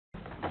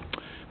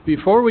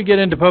Before we get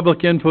into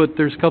public input,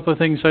 there's a couple of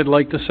things I'd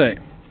like to say.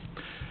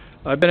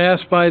 I've been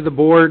asked by the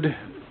board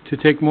to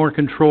take more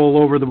control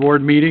over the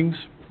board meetings.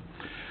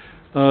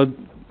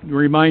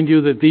 Remind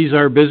you that these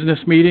are business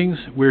meetings.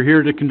 We're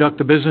here to conduct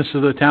the business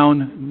of the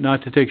town,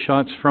 not to take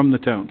shots from the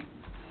town.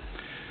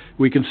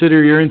 We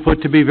consider your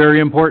input to be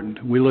very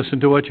important. We listen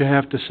to what you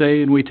have to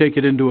say and we take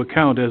it into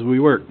account as we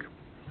work.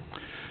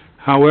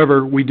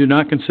 However, we do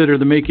not consider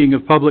the making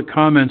of public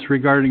comments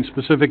regarding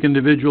specific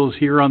individuals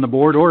here on the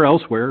board or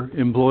elsewhere,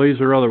 employees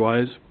or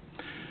otherwise,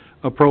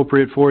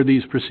 appropriate for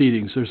these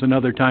proceedings. There's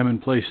another time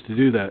and place to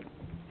do that.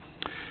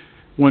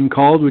 When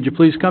called, would you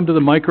please come to the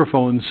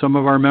microphone? Some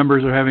of our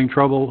members are having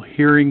trouble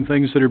hearing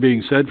things that are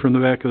being said from the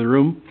back of the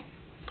room.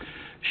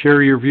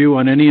 Share your view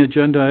on any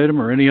agenda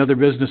item or any other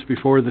business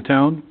before the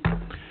town.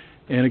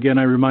 And again,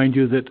 I remind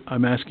you that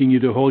I'm asking you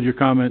to hold your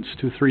comments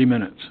to 3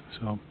 minutes.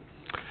 So,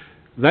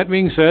 that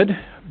being said,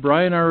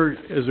 Brian,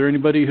 is there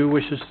anybody who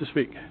wishes to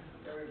speak?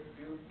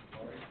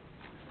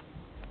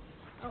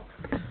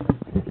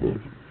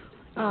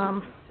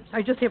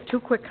 I just have 2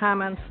 quick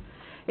comments.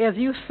 As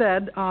you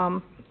said,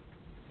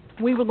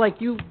 we would like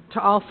you to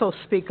also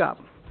speak up.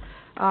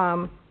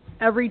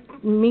 Every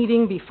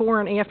meeting,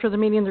 before and after the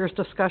meeting, there's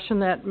discussion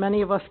that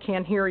many of us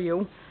can't hear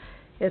you.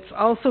 It's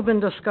also been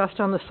discussed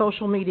on the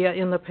social media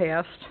in the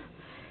past,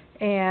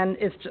 and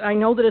I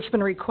know that it's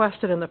been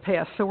requested in the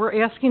past, so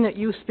we're asking that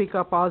you speak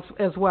up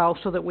as well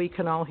so that we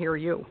can all hear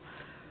you.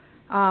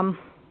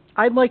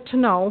 I'd like to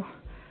know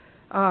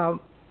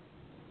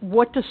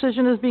what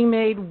decision is being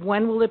made,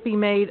 when will it be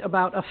made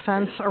about a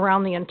fence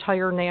around the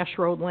entire Nash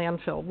Road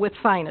landfill with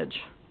signage?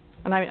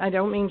 And I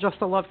don't mean just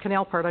the Love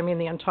Canal part, I mean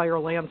the entire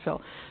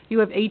landfill. You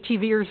have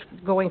ATVers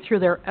going through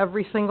there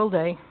every single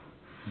day.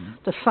 Mm-hmm.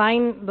 The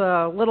sign,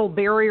 the little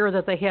barrier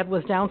that they had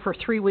was down for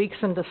 3 weeks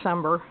in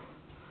December.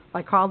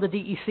 I called the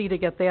DEC to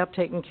get that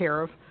taken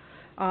care of.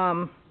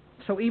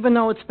 So even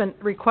though it's been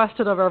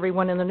requested of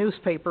everyone in the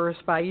newspapers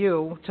by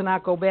you to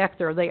not go back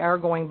there, they are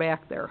going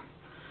back there.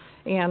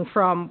 And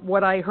from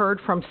what I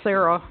heard from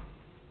Sarah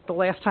the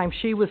last time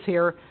she was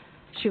here,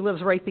 she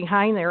lives right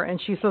behind there, and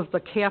she says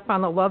the cap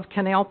on the Love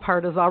Canal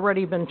part has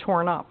already been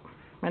torn up,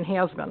 and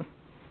has been.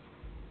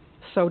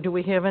 So do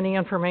we have any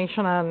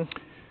information on?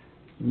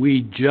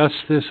 We just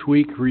this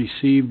week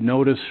received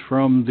notice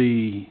from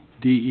the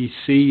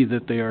DEC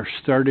that they are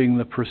starting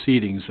the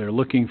proceedings. They're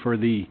looking for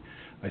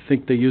I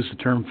think they use the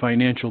term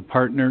financial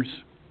partners.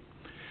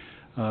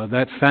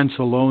 That fence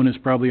alone is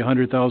probably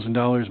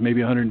 $100,000,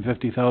 maybe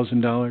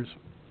 $150,000.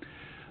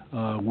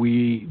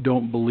 We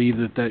don't believe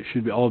that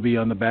should all be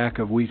on the back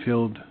of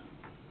Wheatfield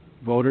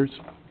voters,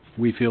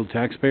 Wheatfield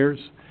taxpayers.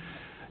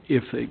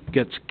 If it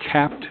gets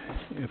capped,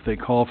 if they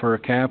call for a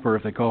cap or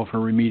if they call for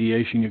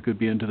remediation, it could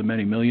be into the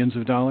many millions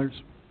of dollars.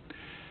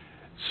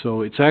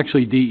 So it's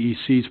actually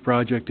DEC's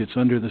project. It's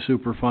under the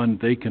Superfund.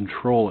 They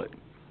control it.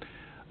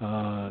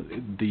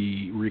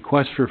 The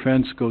request for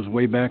fence goes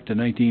way back to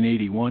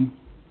 1981.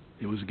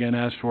 It was again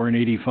asked for in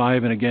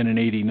 85 and again in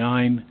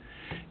 89.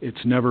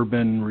 It's never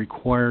been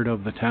required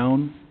of the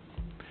town.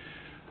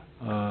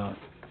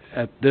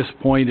 At this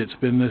point, it's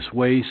been this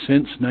way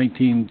since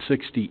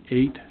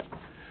 1968.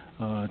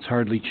 It's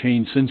hardly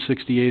changed since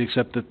 68,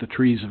 except that the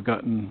trees have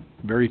gotten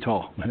very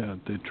tall.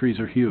 The trees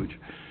are huge.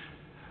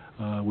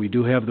 We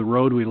do have the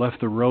road. We left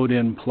the road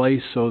in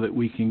place so that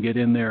we can get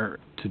in there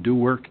to do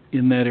work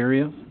in that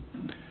area.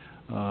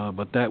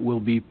 But that will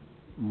be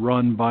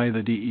run by the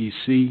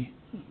DEC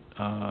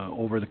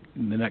over the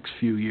next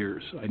few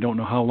years. I don't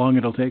know how long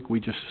it'll take. We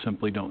just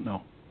simply don't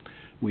know.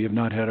 We have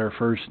not had our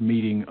first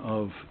meeting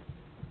of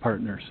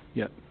partners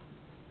yet.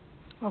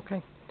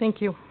 Okay,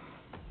 thank you.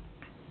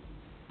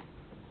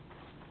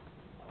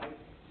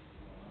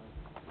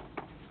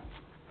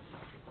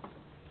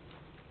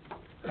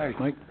 Hi,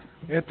 Mike.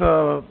 At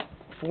the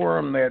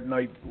forum that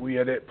night, we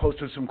had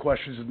posted some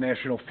questions of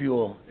National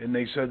Fuel, and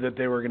they said that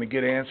they were going to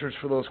get answers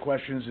for those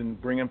questions and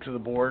bring them to the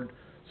board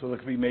so they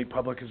could be made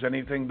public. Has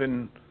anything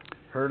been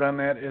heard on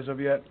that as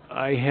of yet?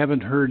 I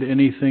haven't heard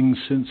anything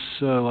since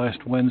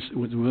last Wednesday. It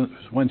was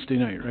Wednesday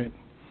night, right?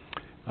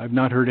 I've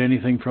not heard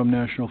anything from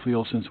National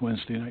Fuel since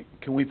Wednesday night.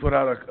 Can we put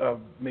out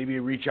maybe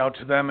reach out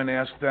to them and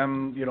ask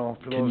them,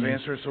 for those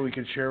answers so we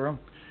could share them?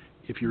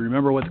 If you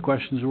remember what the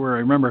questions were, I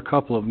remember a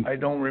couple of them. I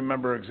don't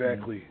remember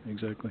exactly. Yeah,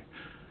 exactly.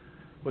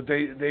 But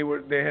they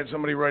had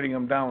somebody writing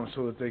them down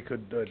so that they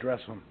could address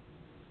them.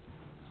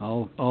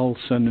 I'll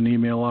send an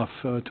email off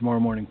tomorrow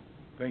morning.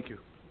 Thank you.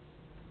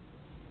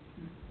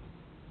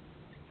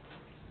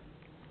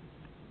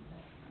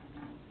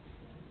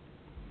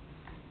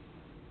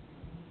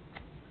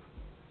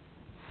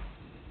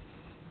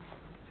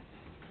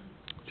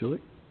 Julie?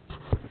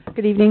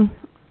 Good evening.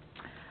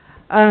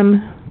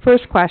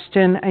 First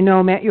question, I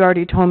know, Matt, you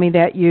already told me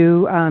that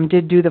you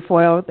did do the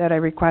FOIL that I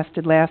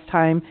requested last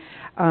time.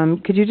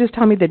 Could you just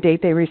tell me the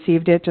date they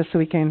received it, just so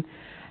we can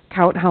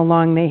count how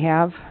long they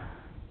have?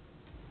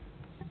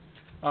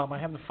 I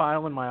have the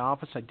file in my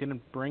office. I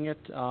didn't bring it.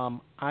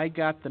 I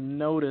got the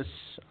notice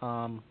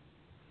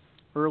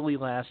early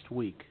last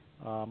week.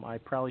 I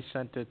probably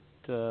sent it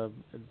the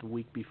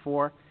week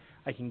before.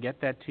 I can get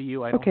that to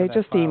you. I don't Okay, have that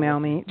just file email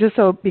with me, just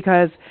so,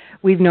 because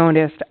we've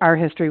noticed our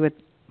history with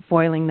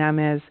foiling them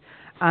is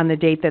on the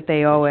date that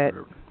they owe it.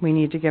 We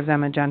need to give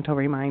them a gentle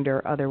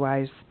reminder,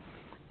 otherwise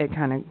it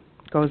kind of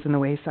goes in the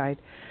wayside.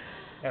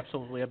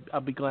 Absolutely.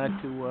 I'll be glad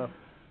to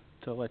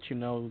let you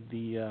know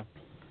the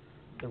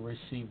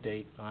receive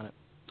date on it.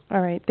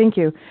 All right, thank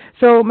you.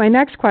 So my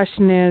next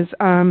question is,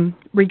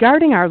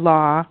 regarding our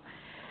law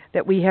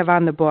that we have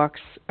on the books,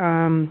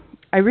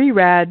 I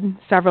reread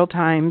several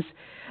times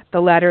the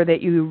letter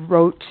that you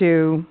wrote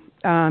to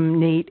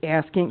Nate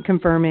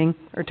confirming,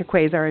 or to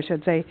Quasar, I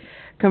should say,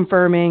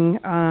 confirming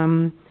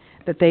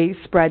that they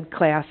spread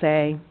Class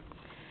A.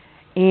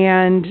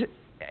 And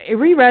I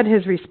reread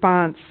his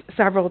response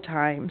several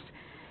times.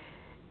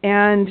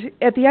 And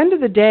at the end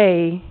of the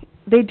day,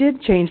 they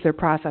did change their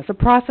process. A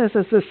process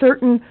is a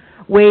certain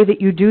way that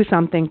you do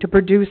something to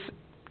produce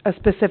a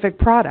specific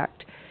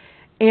product.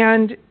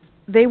 And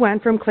they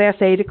went from Class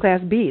A to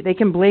Class B. They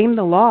can blame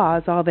the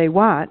laws all they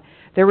want.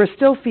 There were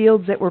still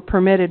fields that were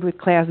permitted with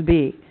Class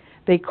B.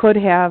 They could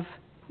have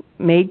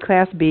made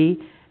Class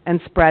B and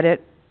spread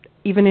it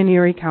even in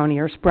Erie County,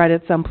 or spread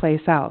it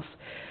someplace else.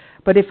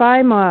 But if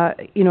I'm,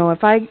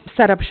 if I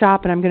set up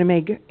shop and I'm going to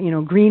make,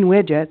 green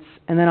widgets,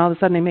 and then all of a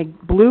sudden I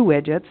make blue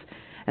widgets,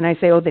 and I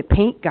say, oh, the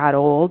paint got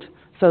old,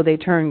 so they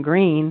turn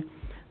green,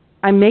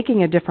 I'm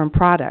making a different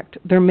product.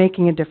 They're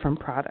making a different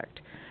product.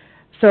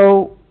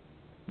 So,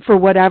 for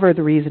whatever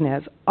the reason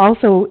is.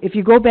 Also, if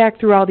you go back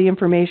through all the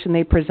information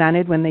they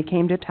presented when they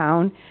came to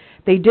town,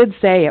 they did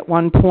say at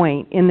one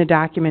point in the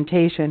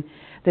documentation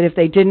that if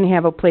they didn't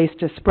have a place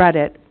to spread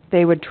it,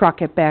 they would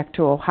truck it back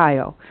to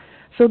Ohio.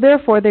 So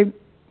therefore, they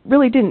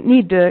really didn't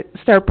need to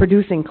start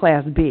producing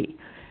Class B.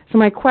 So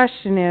my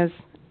question is,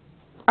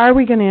 are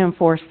we going to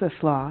enforce this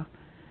law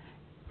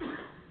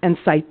and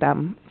cite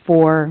them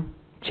for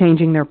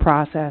changing their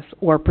process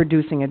or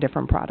producing a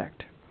different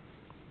product?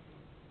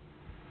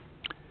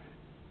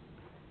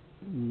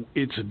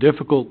 It's a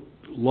difficult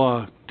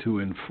law to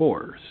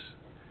enforce.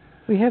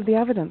 We have the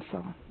evidence,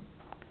 though.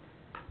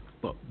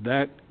 Well,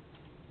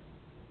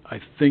 I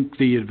think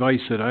the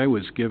advice that I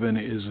was given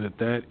is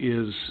that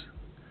is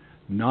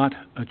not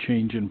a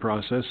change in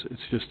process.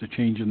 It's just a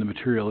change in the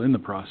material in the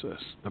process.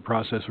 The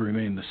process will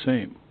remain the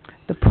same.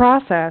 The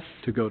process...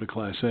 to go to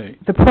Class A.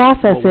 The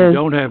process is... What we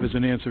don't have is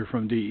an answer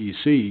from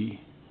DEC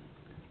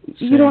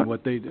saying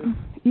what they did.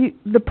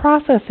 The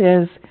process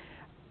is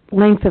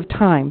length of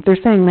time. They're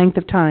saying length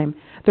of time.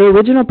 The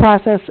original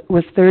process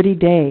was 30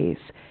 days,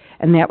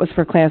 and that was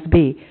for Class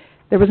B.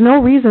 There was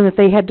no reason that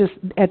they had to,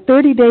 at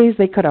 30 days,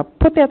 they could have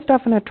put that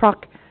stuff in a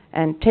truck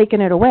and taken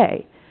it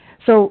away.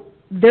 So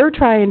they're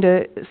trying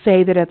to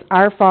say that it's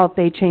our fault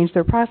they changed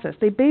their process.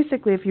 They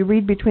basically, if you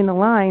read between the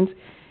lines,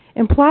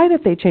 imply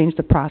that they changed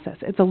the process.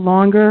 It's a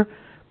longer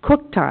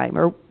cook time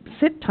or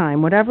sit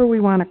time, whatever we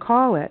want to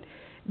call it.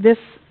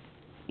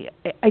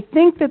 I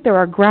think that there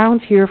are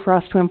grounds here for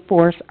us to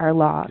enforce our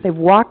law. They've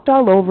walked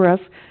all over us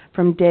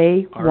from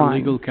day one. Our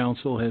legal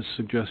counsel has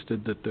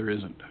suggested that there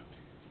isn't.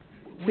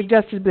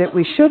 Suggested that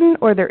we shouldn't,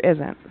 or there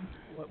isn't?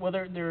 Well,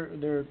 there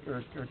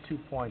are 2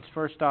 points.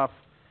 First off,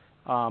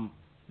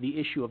 the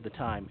issue of the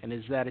time, and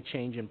is that a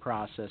change in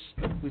process?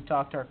 We've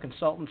talked to our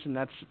consultants, and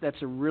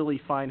that's a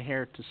really fine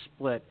hair to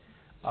split.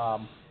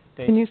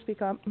 Can you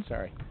speak up?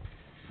 Sorry.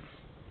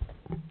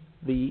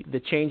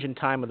 The change in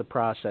time of the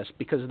process,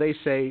 because they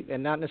say,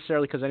 and not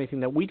necessarily because anything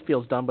that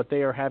Wheatfield's done, but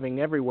they are having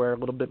everywhere a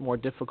little bit more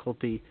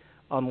difficulty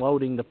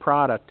unloading the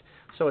product.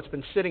 So it's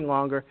been sitting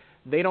longer.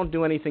 They don't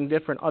do anything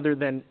different other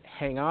than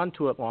hang on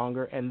to it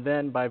longer, and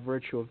then by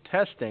virtue of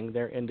testing,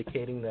 they're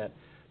indicating that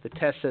the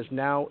test says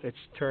now it's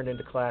turned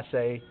into Class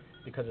A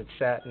because it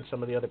sat and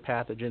some of the other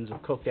pathogens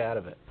have cooked out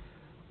of it.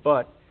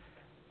 But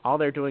all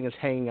they're doing is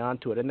hanging on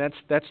to it, and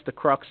that's the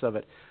crux of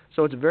it.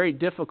 So it's very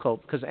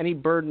difficult, because any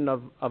burden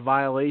of a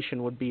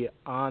violation would be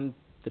on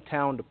the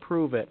town to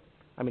prove it.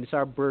 I mean, it's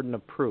our burden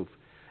of proof.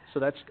 So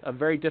that's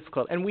very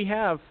difficult. And we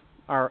have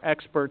our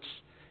experts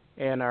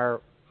and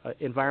our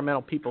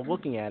environmental people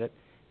looking at it,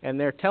 and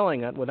they're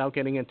telling it without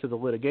getting into the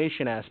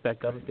litigation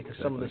aspect of it, because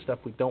some of the stuff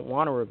we don't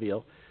want to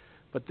reveal.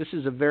 But this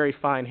is a very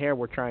fine hair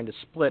we're trying to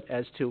split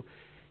as to,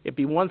 it'd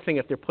be one thing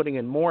if they're putting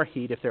in more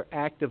heat, if they're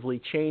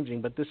actively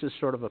changing, but this is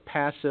sort of a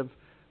passive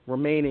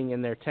remaining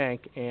in their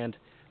tank, and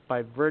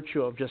by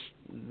virtue of just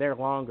they're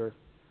longer,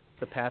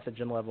 the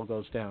pathogen level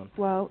goes down.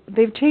 Well,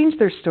 they've changed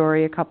their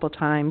story a couple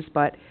times,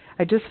 but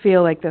I just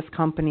feel like this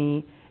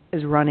company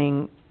is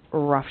running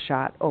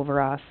roughshod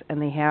over us,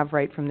 and they have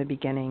right from the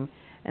beginning,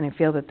 and I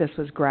feel that this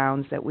was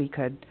grounds that we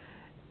could,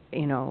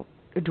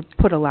 to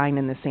put a line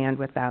in the sand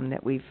with them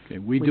that we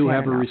do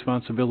have a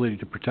responsibility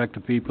to protect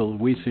the people of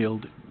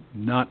Wheatfield,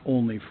 not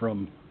only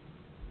from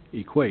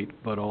Equate,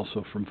 but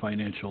also from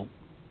financial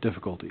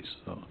difficulties.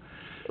 So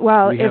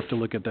we have to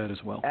look at that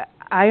as well.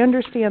 I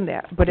understand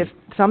that, but if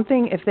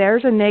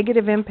there's a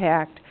negative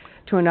impact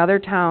to another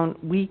town,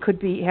 we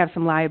could have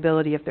some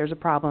liability if there's a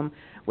problem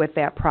with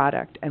that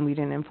product, and we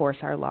didn't enforce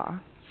our law.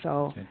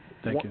 So, okay.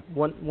 Thank you.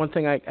 One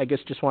thing I guess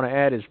just want to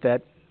add is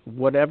that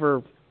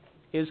whatever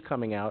is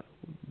coming out,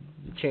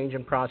 the change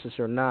in process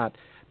or not,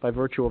 by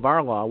virtue of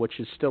our law, which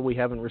is still we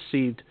haven't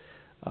received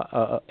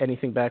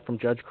anything back from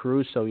Judge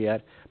Caruso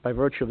yet, by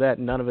virtue of that,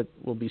 none of it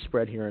will be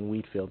spread here in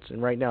Wheatfields.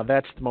 And right now,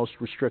 that's the most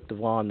restrictive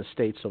law in the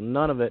state, so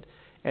none of it,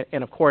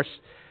 and of course,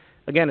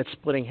 again, it's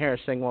splitting hairs,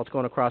 saying, well, it's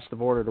going across the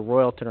border to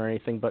Royalton or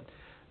anything, but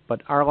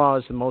our law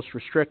is the most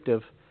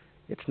restrictive.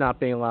 It's not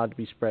being allowed to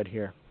be spread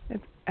here.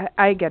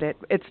 I get it.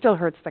 It still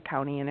hurts the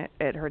county, and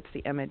it hurts the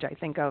image, I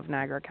think, of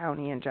Niagara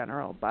County in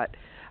general. But,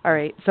 all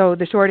right, so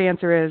the short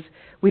answer is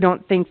we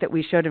don't think that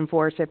we should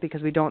enforce it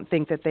because we don't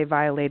think that they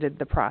violated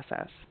the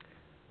process.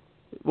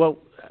 Well,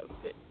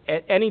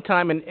 at any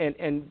time,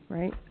 and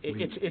right?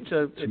 It's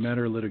a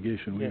matter of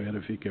litigation. We have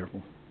to be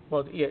careful.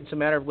 Well, yeah, it's a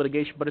matter of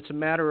litigation, but it's a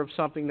matter of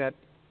something that,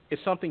 if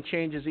something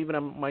changes, even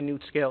on a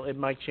minute scale, it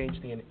might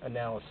change the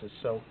analysis.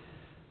 So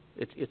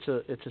it's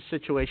a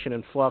situation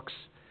in flux.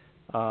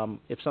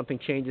 If something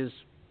changes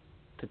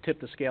to tip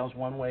the scales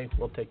one way,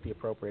 we'll take the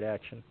appropriate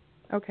action.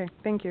 Okay,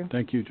 thank you.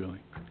 Thank you, Julie.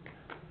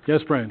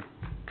 Yes, Brian?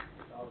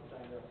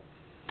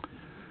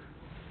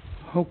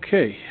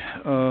 Okay.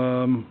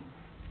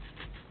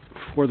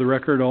 For the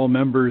record, all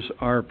members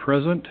are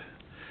present.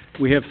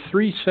 We have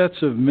 3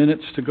 sets of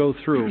minutes to go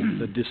through.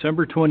 The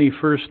December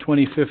 21st,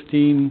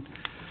 2015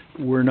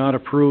 were not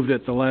approved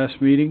at the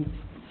last meeting.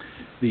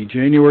 The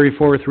January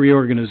 4th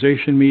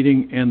reorganization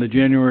meeting and the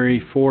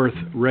January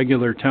 4th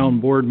regular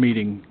town board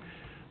meeting.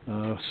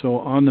 So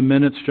on the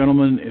minutes,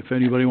 gentlemen, if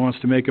anybody wants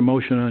to make a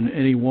motion on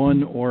any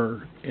one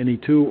or any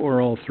 2 or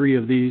all 3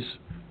 of these,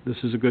 this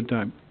is a good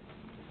time.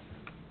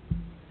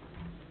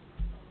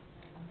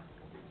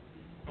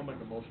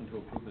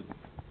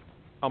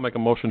 I'll make a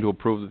motion to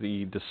approve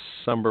the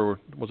December,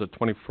 was it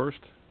 21st?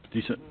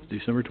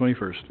 December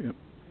 21st, yep.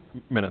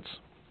 Minutes.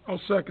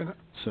 I'll second it.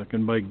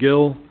 Second by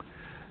Gill.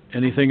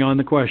 Anything on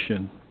the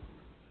question?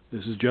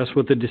 This is just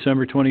with the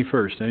December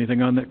 21st.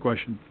 Anything on that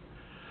question?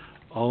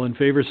 All in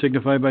favor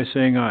signify by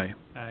saying aye.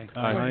 Aye.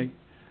 Aye.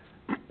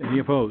 Any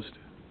opposed?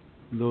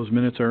 Those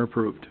minutes are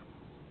approved.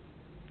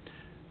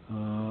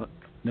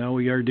 Now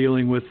we are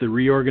dealing with the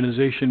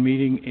reorganization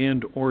meeting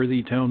and or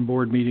the town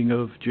board meeting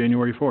of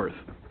January 4th.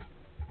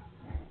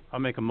 I'll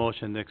make a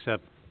motion to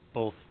accept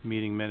both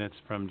meeting minutes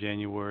from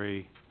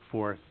January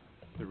 4th,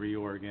 the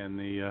reorg and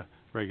the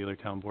regular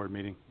town board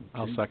meeting.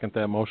 I'll second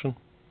that motion.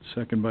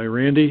 Second by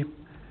Randy.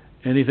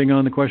 Anything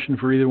on the question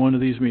for either one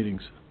of these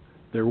meetings?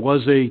 There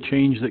was a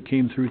change that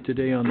came through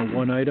today on the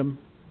one item.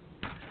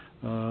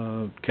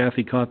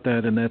 Kathy caught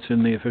that, and that's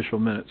in the official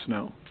minutes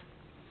now.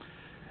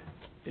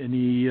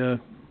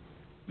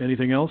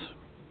 Anything else?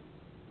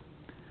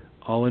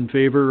 All in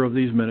favor of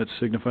these minutes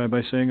signify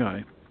by saying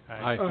aye.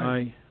 Aye.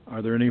 Aye.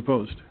 Are there any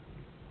opposed?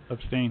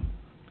 Abstain.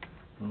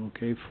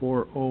 Okay,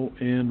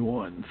 4-0 and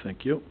 1.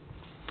 Thank you.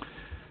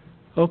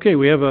 Okay,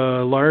 we have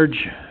a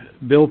large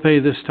bill pay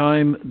this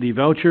time. The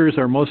vouchers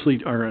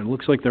are it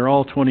looks like they're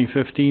all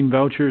 2015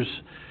 vouchers,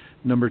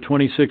 number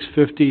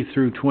 2650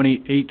 through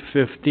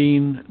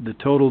 2815. The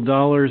total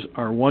dollars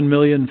are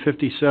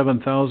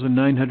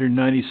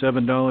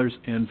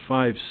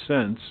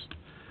 $1,057,997.05.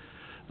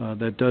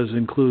 That does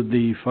include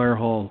the fire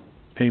hall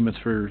payments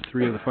for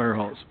 3 of the fire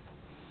halls.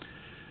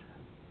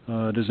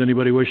 Does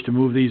anybody wish to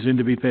move these in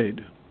to be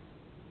paid?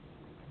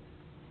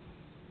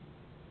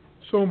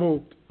 So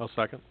moved. I'll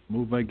second.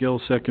 Moved by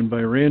Gill, second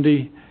by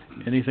Randy.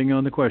 Anything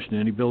on the question?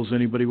 Any bills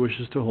anybody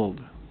wishes to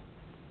hold?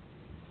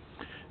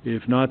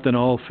 If not, then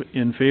all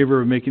in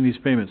favor of making these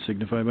payments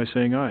signify by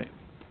saying aye.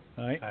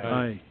 Aye.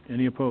 Aye.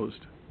 Any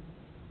opposed?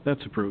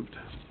 That's approved.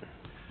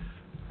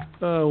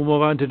 We'll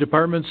move on to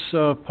departments.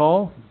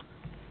 Paul?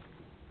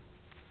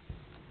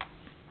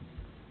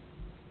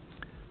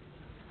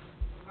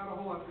 Not a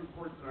whole lot to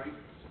report tonight.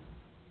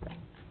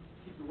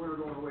 Keep the winter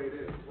going the way it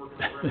is. It's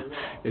working out very well.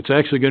 It's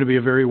actually going to be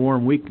a very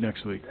warm week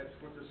next week. That's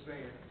what they're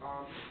saying.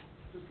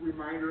 Just a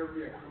reminder,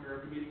 I come here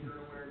every meeting during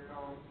the winter and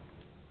tell them,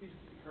 please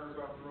keep the cars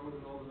off the road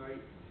in the middle of the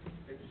night.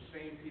 It's the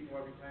same people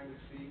every time we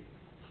see.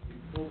 We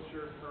pull the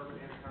sheriff's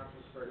department and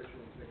constables start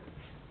issuing tickets.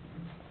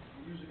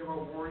 We usually give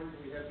out warnings,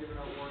 we have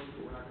given out warnings,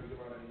 but we're not going to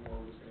give out any more.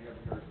 We're just going to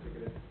have the cars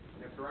ticketed.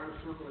 And if they're on a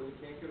circle that we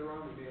can't get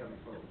around, we may have them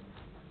towed.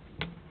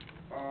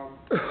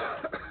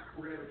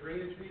 We're going to have a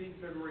drainage meeting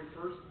February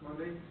 1st,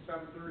 Monday,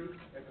 7:30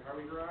 at the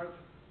Highway Garage,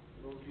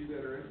 for those of you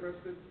that are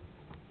interested.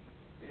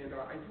 And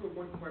I do have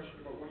one question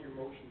about one of your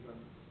motions on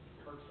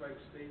Parkside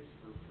Estates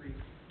for free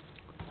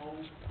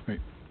homes. Right.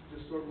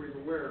 Just so everybody's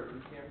aware,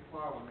 you can't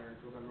plow in there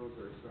until them roads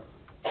are accepted.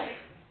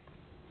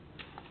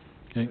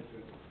 Okay.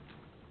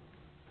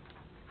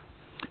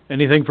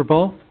 Anything for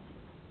Paul?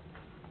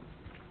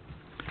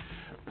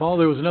 Paul,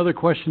 there was another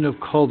question of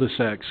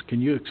cul-de-sacs.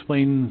 Can you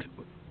explain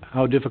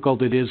how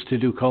difficult it is to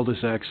do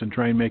cul-de-sacs and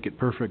try and make it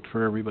perfect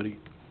for everybody?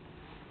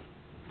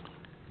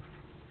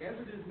 As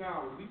it is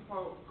now, when we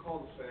plow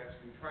cul-de-sacs,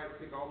 we try to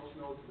take all the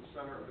snow to the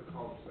center of the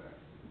cul-de-sac.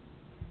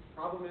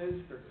 Problem is,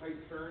 they're tight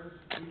turns.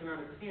 Even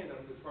on a tandem,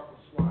 the truck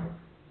will slide.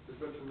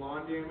 There's been some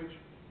lawn damage.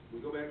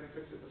 We go back and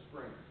fix it in the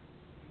spring.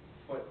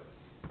 But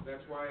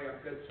that's why I'm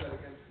dead set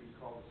against these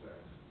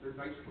cul-de-sacs. They're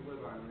nice to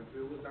live on. And if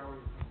you live down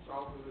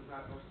south where there's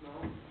not no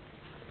snow,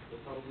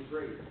 they're probably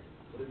great,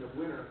 but in the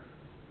winter,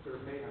 they're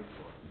mayhem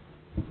for us.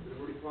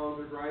 Everybody plows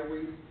their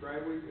driveways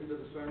into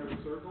the center of the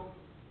circle.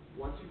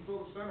 Once you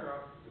fill the center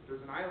up, if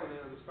there's an island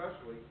in it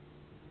especially,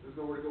 there's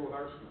nowhere to go with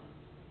our snow.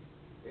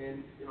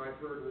 And, you know,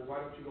 I've heard, well, why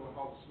don't you go and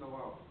haul the snow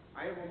out?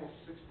 I have almost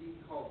 60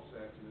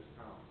 cul-de-sacs in this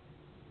town.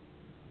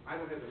 I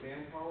don't have the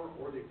manpower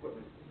or the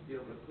equipment to be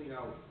able to clean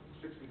out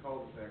 60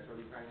 cul-de-sacs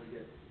every time we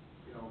get,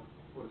 you know,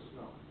 a foot of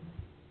snow.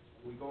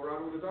 We go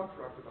around with a dump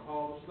truck to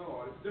haul the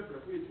snow out. It's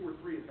different. If we had 2 or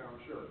 3 in town,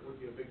 sure, it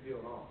wouldn't be a big deal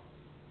at all.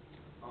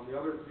 The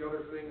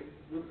other thing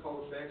with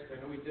cul-de-sacs, I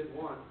know we did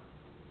one,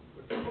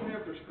 but people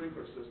have their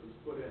sprinkler systems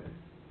put in.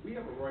 We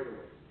have a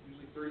right-of-way,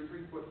 usually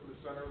 33 foot from the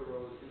center of the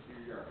road into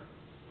your yard.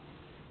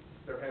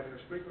 They're having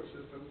their sprinkler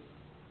system.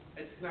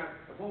 It's not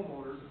the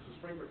homeowners, it's the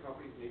sprinkler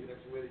companies, maybe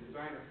that's the way they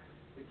design it.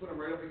 They put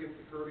them right up against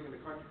the curbing and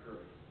the country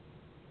curbing.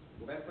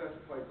 Well, that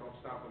plastic pipe don't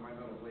stop on my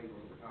metal leg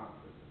over the top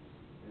of it.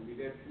 And we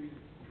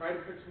try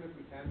to fix them if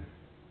we can,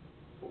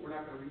 but we're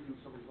not gonna redo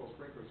somebody's whole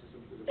sprinkler system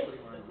because they're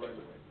putting them on the right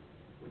of way.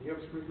 When you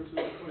have a sprinkler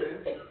system put in,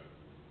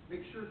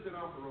 make sure it's in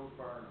off the road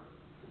far enough.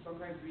 Because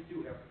sometimes we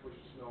do have to push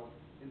the snow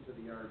into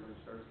the yard when it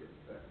starts getting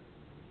thick.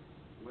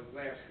 Like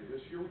last year.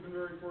 This year we've been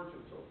very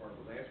fortunate so far,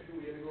 but last year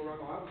we had to go around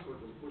a lot of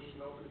circles and push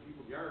snow into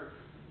people's yards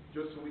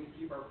just so we could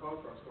keep our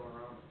plow trucks going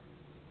around.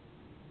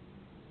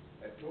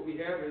 What we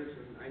have is,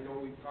 and I know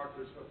we've talked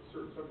to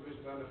certain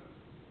subdivisions on it,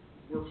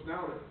 works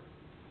now that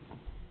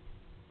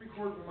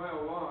 3/4 of a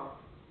mile long,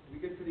 we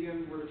get to the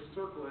end where the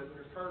circle is and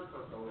there's cars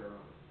parked all the way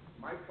around.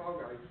 My plow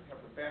guys have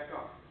to back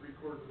up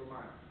 3/4 of a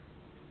mile.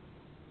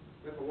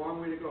 That's a long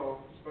way to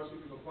go,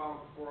 especially if you've been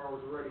plowing for 4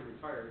 hours already and you're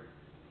tired.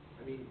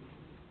 I mean,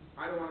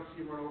 I don't want to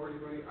see them run over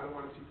anybody. I don't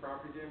want to see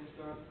property damage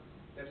done.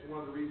 That's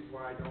one of the reasons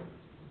why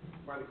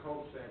the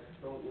cul-de-sacs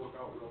don't work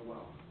out real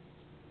well.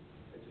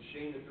 It's a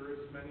shame that there is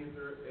as many as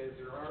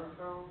there are in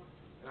town.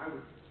 And I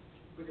would,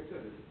 like I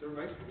said, they're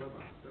nice to live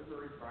on. They're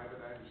very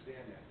private. I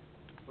understand that.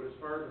 But as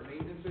far as the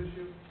maintenance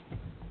issue,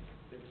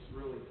 it's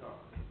really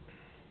tough.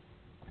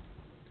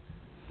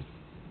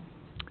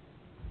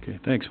 Okay,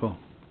 thanks, Paul.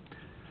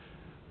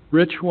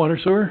 Rich, water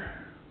sewer?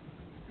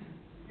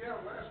 Yeah,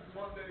 last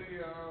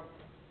Monday,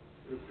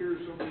 it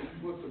appears somebody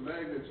put the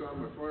magnets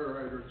on my fire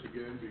hydrants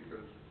again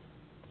because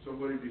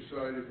somebody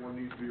decided one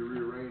needs to be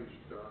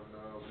rearranged on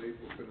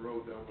Mapleton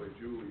Road down by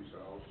Julie's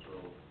house. So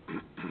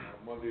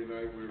Monday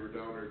night we were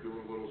down there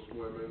doing a little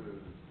swimming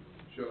and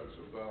shutting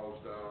some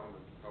valves down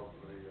and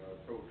helping a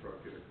tow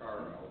truck get a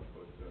car out.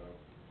 But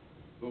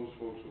those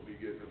folks will be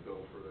getting a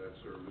bill for that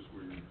service.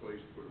 We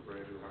replaced, put a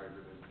brand new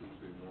hydrant in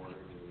Tuesday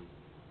morning,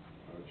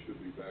 and it should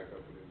be back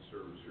up and in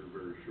service here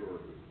very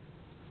shortly.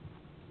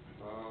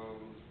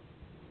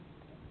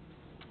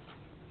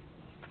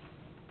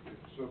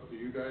 It's up to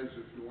you guys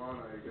if you want.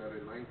 I got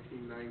a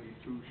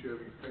 1992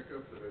 Chevy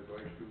pickup that I'd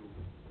like to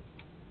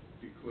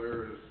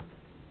declare as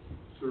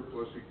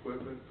surplus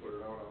equipment, put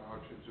it out on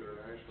Auctions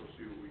International,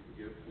 see what we can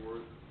get for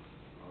it.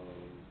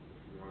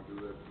 If you want to do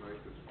that tonight,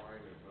 that's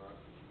fine. If not,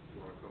 if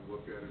you want to come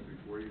look at it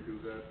before you do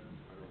that,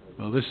 I don't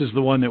know. Well, this is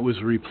the one that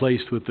was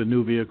replaced with the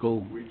new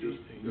vehicle. We just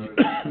got it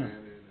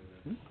expanded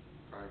and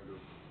kind of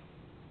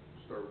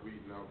start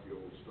weeding out the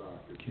old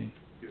stock. It's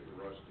getting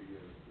rusty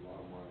and a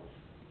lot of miles.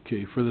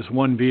 Okay, for this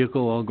one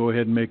vehicle, I'll go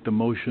ahead and make the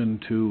motion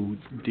to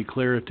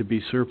declare it to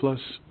be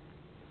surplus.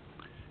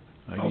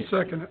 I'll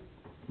second it.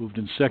 Moved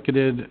and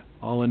seconded.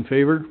 All in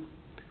favor?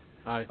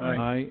 Aye.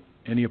 Aye.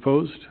 Any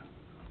opposed?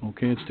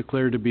 Okay, it's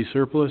declared to be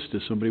surplus.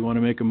 Does somebody want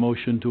to make a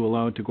motion to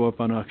allow it to go up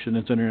on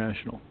Auctions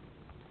International?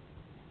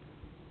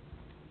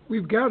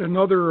 We've got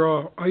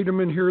another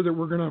item in here that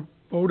we're going to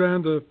vote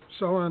on to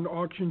sell on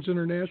Auctions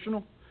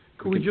International.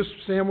 Could we just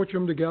sandwich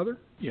them together?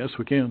 Yes,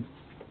 we can.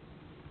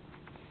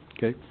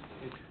 Okay.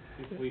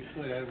 If we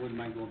could, I wouldn't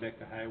mind going back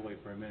to highway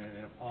for a minute,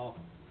 and if Paul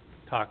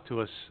talked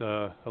to us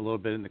a little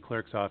bit in the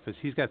clerk's office.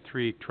 He's got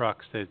 3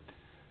 trucks that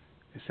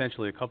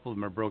essentially a couple of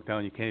them are broke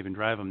down, you can't even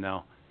drive them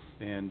now.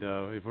 And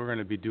if we're going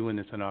to be doing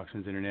this on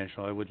Auctions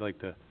International, I would like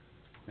to,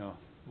 you know,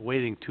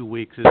 waiting 2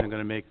 weeks isn't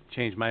going to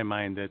change my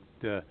mind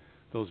that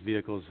those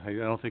vehicles, I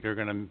don't think are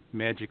going to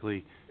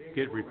magically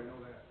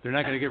they're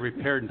not going to get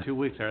repaired in 2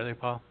 weeks, are they,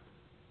 Paul?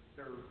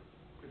 The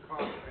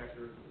cost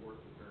factor isn't worth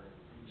the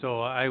variance.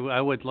 So I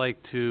would like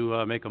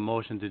to make a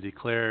motion to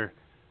declare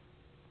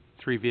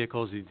 3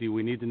 vehicles. Do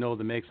we need to know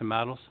the makes and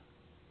models?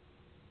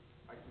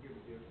 I can give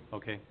it to you.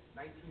 Okay.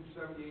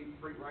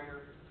 1978 Freightliner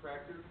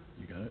tractor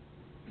You got it?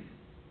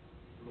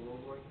 for the low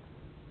boy.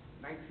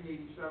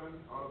 1987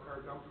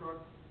 Autocar dump truck.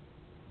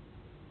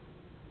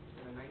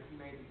 And a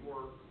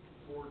 1994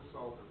 Ford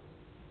Salter.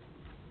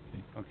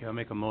 Okay, I'll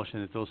make a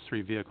motion that those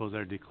 3 vehicles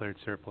are declared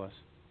surplus.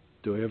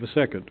 Do I have a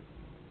second?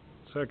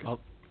 Second.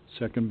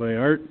 Second by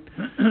Art.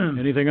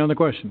 Anything on the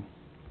question?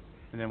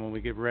 And then when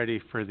we get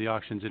ready for the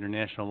Auctions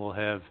International, we'll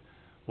have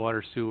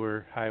water,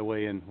 sewer,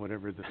 highway, and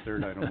whatever the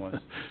third item was.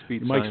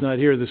 Speed Mike's sign. not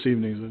here this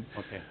evening,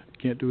 so Okay.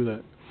 can't do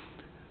that.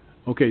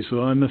 Okay, so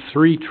on the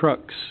 3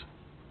 trucks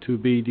to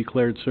be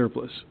declared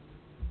surplus,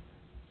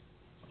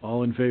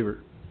 all in favor?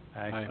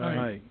 Aye.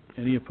 Aye.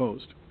 Any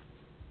opposed?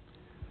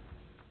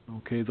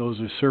 Okay, those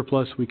are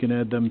surplus, we can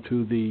add them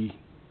to the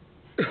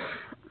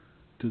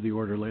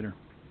order later.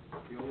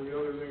 The only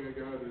other thing I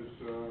got is,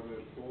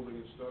 that folding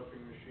and stuffing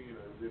machine.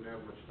 I didn't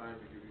have much time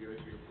to give you guys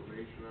the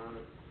information on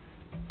it.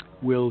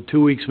 Will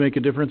 2 weeks make a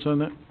difference on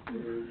that?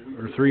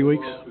 Or 3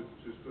 weeks? It's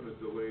just gonna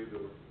delay the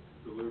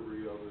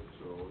delivery of it,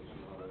 so it's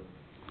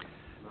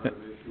not an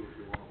issue. If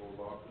you wanna hold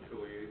off until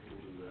the 8th,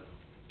 we'll do that.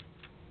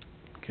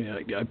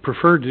 Okay, I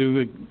prefer to,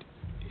 it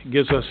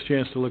gives us a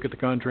chance to look at the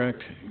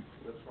contract.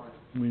 That's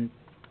fine.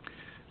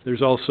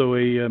 There's also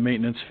a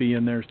maintenance fee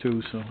in there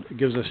too, so it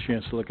gives us a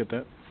chance to look at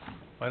that.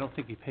 I don't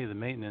think you pay the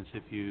maintenance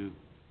if you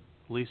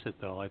lease it,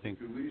 though. I think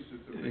If you lease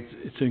it, the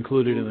maintenance. It's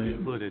included in the...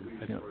 included.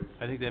 Yeah.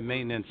 I think that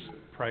maintenance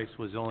price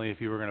was only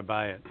if you were gonna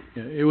buy it.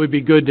 Yeah, it would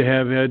be good to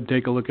have Ed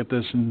take a look at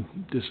this and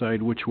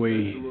decide which I'm way.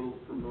 a little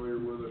familiar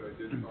with it.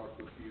 I did talk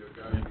with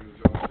the guy who was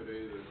out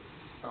today. The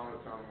town of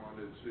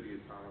Tonawanda and city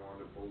of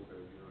Tonawanda both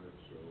have units,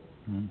 so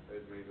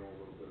Ed may know a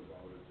little bit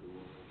about it too.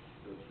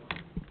 That's fine.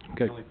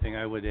 Okay. The only thing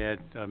I would add,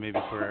 maybe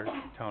for our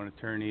town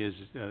attorney, is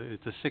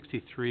it's a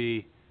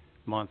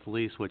 63-month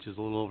lease, which is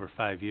a little over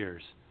 5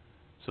 years.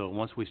 So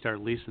once we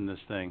start leasing this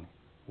thing,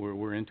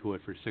 we're into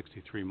it for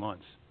 63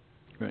 months.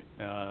 Right.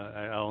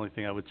 The only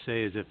thing I would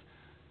say is if,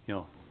 you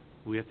know,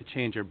 we have to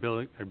change our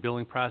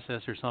billing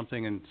process or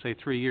something, and say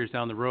 3 years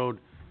down the road,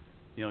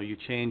 you know, you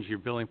change your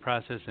billing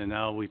process and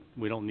now we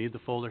don't need the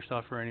folder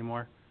stuffer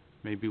anymore.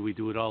 Maybe we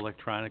do it all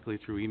electronically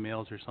through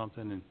emails or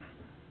something,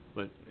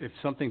 but if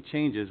something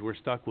changes, we're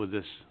stuck with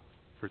this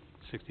for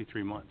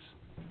 63 months.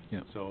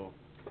 Yeah. So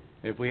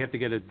if we have to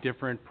get a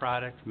different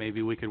product,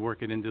 maybe we could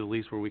work it into the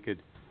lease where we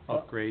could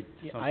upgrade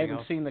Yeah, something I haven't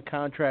else. seen the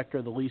contract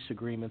or the lease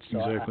agreement, so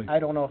Exactly. I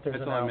don't know if there's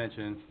That's an all I'm out.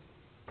 mentioning.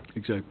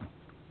 Exactly.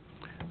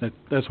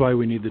 That's why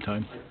we need the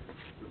time.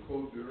 The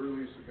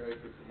earliest the guy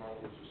could come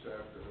out was this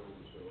afternoon,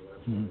 so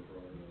that's why I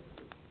brought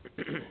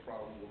it up. No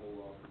problem, we'll hold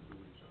off for 2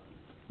 weeks on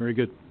it. Very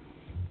good.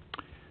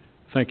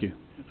 Thank you.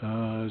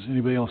 Is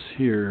anybody else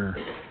here?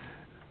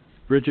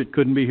 Bridget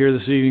couldn't be here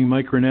this evening.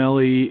 Mike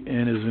Rinaldi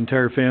and his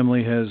entire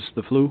family has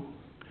the flu.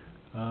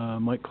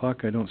 Mike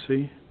Clark, I don't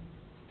see.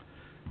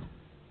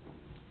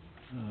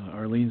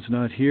 Arlene's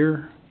not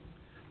here,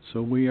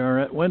 so we are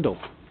at Wendell.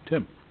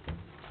 Tim.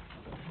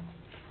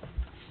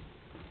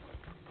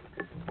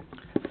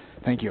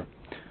 Thank you.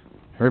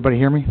 Everybody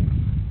hear me?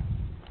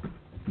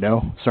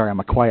 No? Sorry, I'm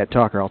a quiet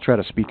talker. I'll try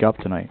to speak up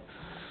tonight.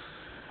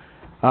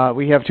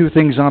 We have 2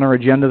 things on our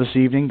agenda this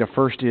evening. The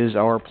first is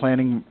our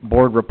planning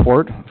board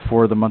report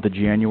for the month of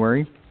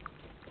January.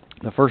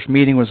 The first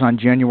meeting was on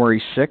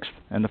January 6th,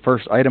 and the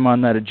first item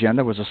on that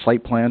agenda was a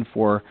site plan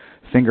for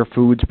Finger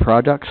Foods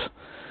Products.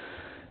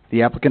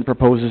 The applicant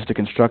proposes to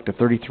construct a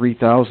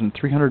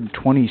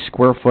 33,320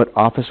 square foot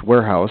office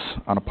warehouse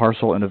on a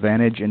parcel in a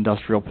Vantage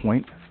Industrial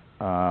Point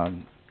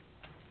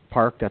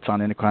Park that's on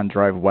Indicon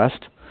Drive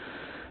West.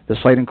 The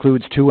site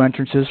includes 2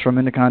 entrances from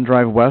Indicon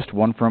Drive West,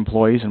 one for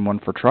employees and one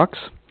for trucks.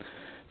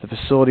 The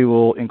facility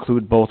will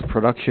include both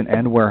production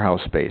and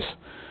warehouse space.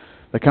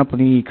 The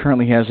company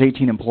currently has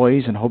 18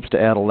 employees and hopes to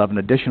add 11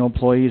 additional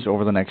employees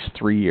over the next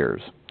 3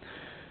 years.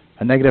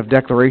 A negative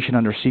declaration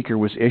under seeker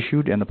was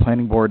issued, and the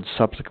planning board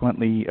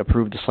subsequently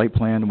approved the site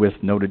plan with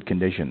noted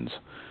conditions.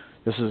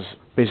 This is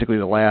basically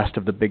the last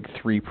of the big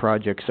 3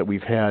 projects that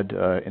we've had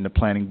in the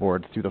planning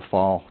board through the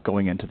fall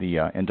going into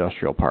the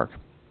industrial park.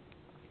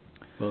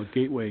 Well,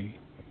 Gateway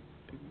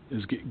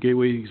has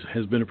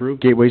been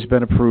approved? Gateway's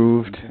been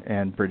approved,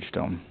 and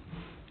Bridgestone.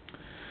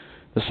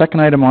 The second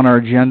item on our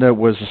agenda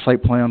was the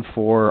site plan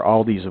for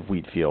Aldi's of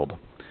Wheatfield.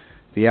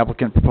 The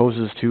applicant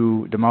proposes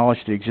to demolish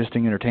the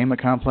existing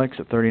entertainment complex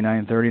at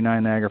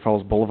 3939 Niagara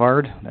Falls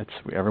Boulevard, that's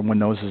everyone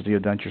knows as the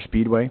Adventure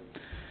Speedway,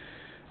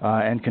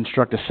 and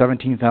construct a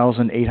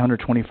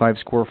 17,825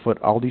 square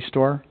foot Aldi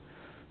store.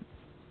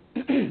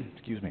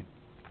 Excuse me.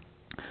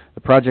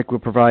 The project will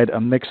provide a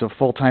mix of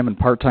full-time and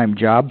part-time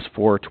jobs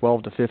for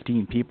 12 to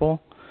 15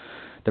 people.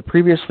 The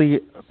previously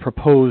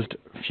proposed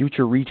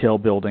future retail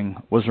building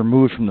was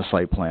removed from the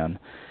site plan,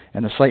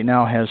 and the site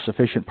now has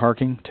sufficient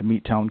parking to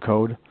meet town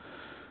code.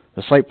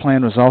 The site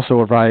plan was also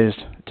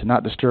revised to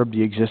not disturb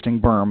the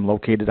existing berm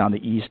located on the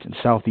east and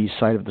southeast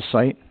side of the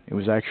site. It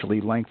was actually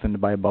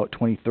lengthened by about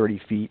 20-30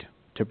 feet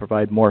to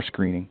provide more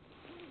screening.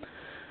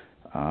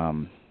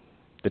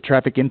 The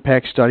traffic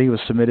impact study was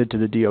submitted to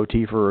the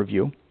DOT for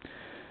review.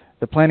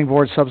 The planning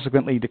board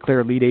subsequently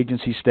declared lead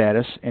agency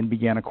status and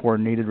began a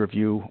coordinated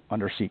review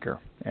under seeker,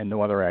 and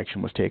no other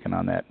action was taken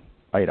on that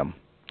item.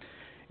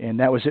 And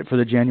that was it for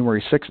the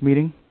January 6th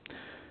meeting.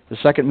 The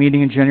second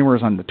meeting in January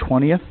was on the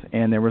 20th,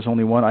 and there was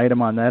only one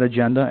item on that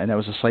agenda, and that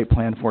was a site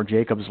plan for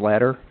Jacob's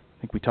Ladder. I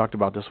think we talked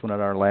about this one at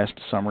our last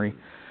summary.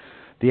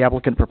 The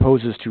applicant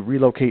proposes to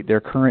relocate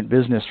their current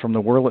business from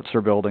the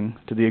Wurlitzer building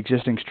to the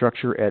existing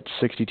structure at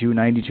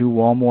 6292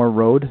 Walmore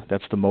Road.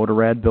 That's the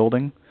Motorrad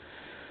building.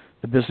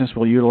 The business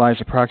will utilize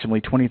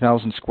approximately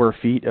 20,000 square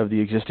feet of the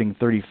existing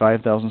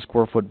 35,000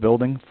 square foot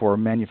building for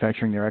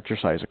manufacturing their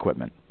exercise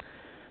equipment.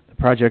 The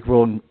project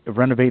will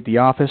renovate the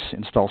office,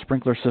 install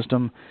sprinkler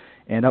system,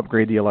 and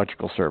upgrade the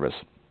electrical service.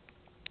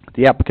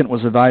 The applicant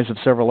was advised of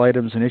several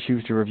items and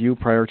issues to review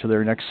prior to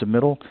their next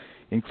submittal,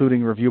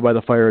 including review by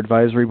the Fire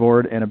Advisory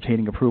Board and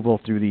obtaining approval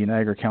through the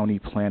Niagara County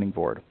Planning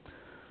Board.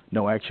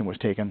 No action was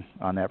taken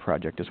on that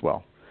project as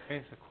well. Can I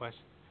ask a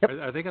question? Yep.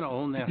 Are they gonna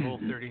own that whole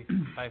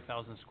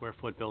 35,000 square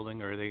foot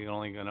building, or are they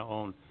only gonna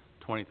own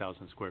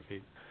 20,000 square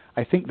feet?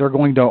 I think they're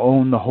going to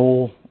own the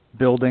whole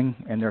building,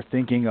 and they're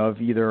thinking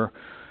of either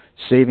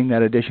saving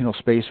that additional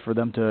space for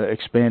them to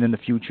expand in the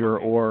future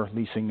or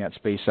leasing that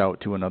space out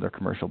to another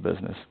commercial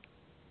business.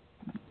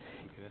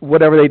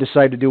 Whatever they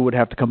decide to do would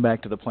have to come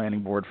back to the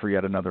planning board for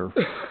yet another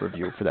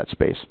review for that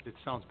space. It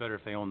sounds better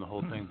if they own the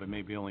whole thing, but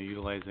maybe only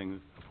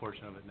utilizing a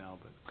portion of it now,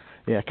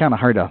 but. Yeah, kind of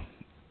hard to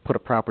put a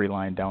property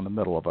line down the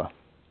middle of a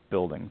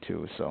building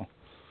too, so.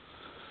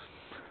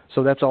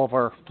 So that's all of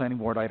our planning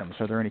board items.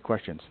 Are there any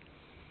questions?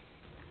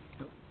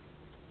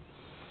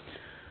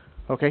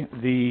 Okay,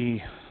 the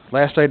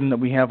last item that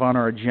we have on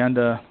our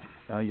agenda,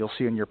 you'll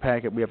see in your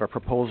packet, we have a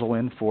proposal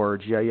in for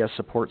GIS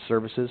support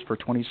services for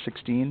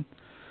 2016.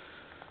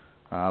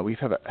 We've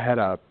had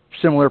a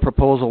similar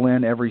proposal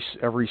in every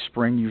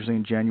spring, usually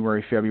in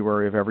January,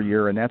 February of every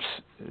year, and that's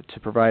to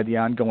provide the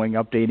ongoing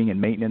updating and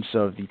maintenance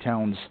of the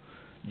town's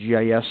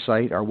GIS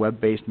site, our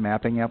web-based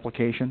mapping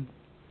application.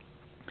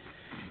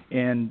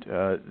 And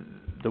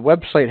the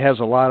website has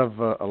a lot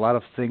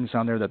of things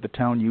on there that the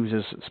town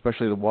uses,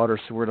 especially the water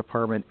sewer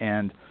department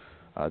and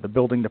the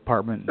building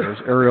department. There's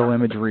aerial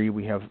imagery.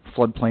 We have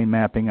floodplain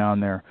mapping on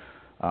there,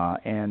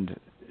 and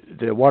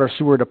the water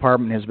sewer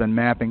department has been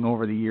mapping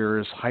over the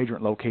years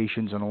hydrant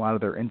locations and a lot of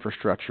their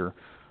infrastructure,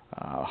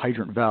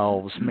 hydrant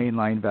valves,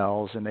 mainline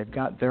valves, and they've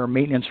got their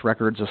maintenance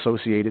records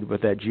associated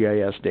with that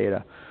GIS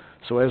data.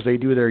 So as they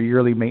do their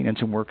yearly maintenance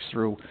and works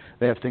through,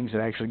 they have things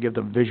that actually give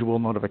them visual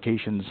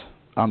notifications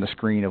on the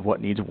screen of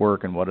what needs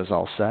work and what is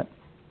all set.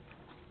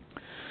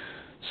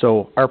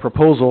 So our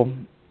proposal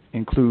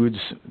includes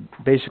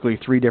basically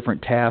 3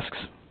 different tasks.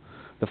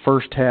 The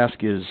first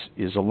task is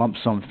a lump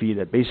sum fee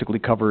that basically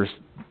covers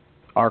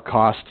our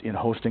cost in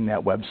hosting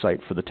that website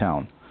for the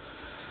town.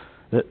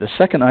 The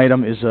second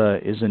item is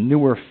a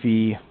newer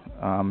fee.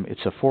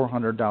 It's a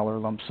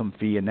 $400 lump sum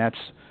fee, and that's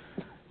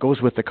goes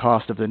with the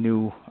cost of the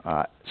new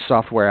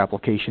software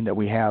application that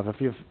we have. If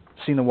you've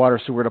seen the water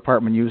sewer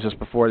department use this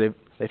before,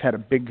 they've had a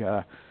big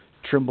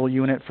Trimble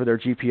unit for their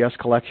GPS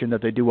collection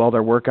that they do all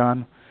their work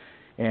on.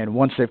 And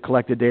once they've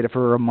collected data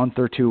for a month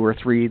or 2 or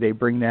 3, they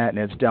bring that and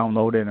it's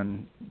downloaded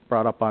and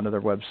brought up onto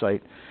their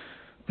website.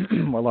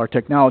 Well, our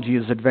technology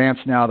is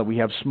advanced now that we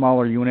have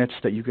smaller units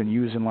that you can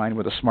use in line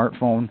with a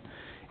smartphone.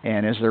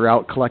 And as they're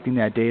out collecting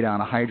that data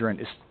on a hydrant,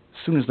 as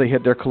soon as they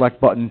hit their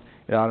collect button,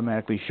 it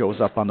automatically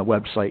shows up on the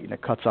website, and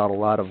it cuts out a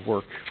lot of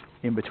work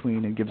in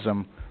between and gives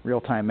them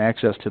real-time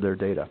access to their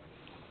data.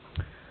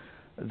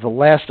 The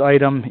last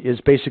item is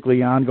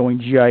basically ongoing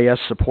GIS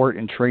support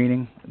and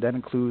training. That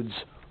includes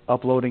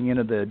uploading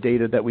into the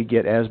data that we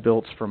get as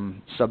built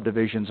from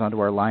subdivisions onto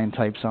our line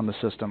types on the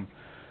system,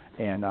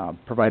 and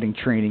providing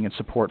training and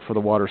support for the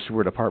water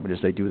sewer department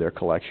as they do their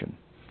collection.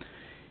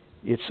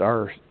 It's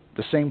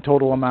the same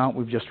total amount.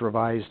 We've just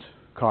revised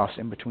costs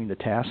in between the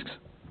tasks.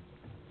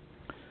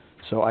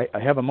 So I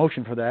have a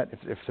motion for that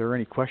if there are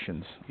any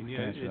questions.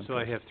 Yeah, so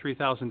I have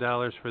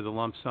 $3,000 for the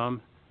lump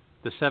sum.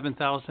 The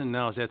 $7,000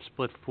 now, is that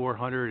split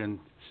 400 and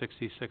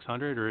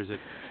 6,600, or is it?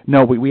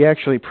 No, we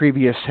actually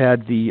previous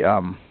had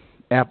the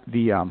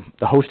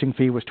hosting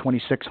fee was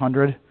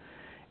 2,600,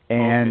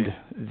 and okay.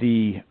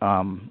 The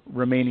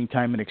remaining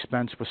time and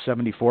expense was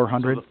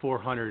 7,400. So the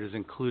 400 is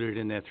included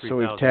in that 3,000. So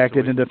we've tacked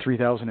it into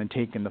 3,000 and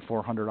taken the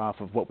 400 off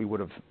of what we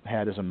would have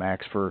had as a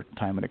max for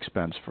time and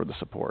expense for the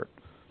support.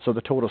 So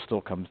the total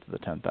still comes to the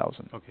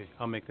 10,000. Okay,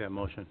 I'll make that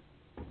motion.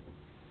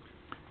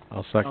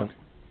 I'll second.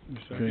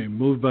 Okay,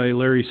 moved by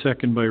Larry,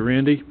 second by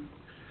Randy.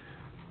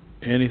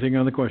 Anything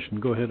on the question?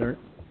 Go ahead, Art.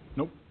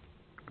 Nope.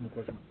 No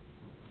question.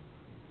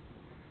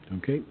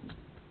 Okay.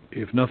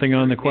 If nothing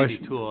on the Handy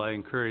question, tool, I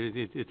encourage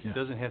it. It Yeah.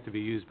 doesn't have to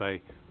be used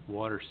by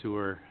water,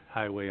 sewer,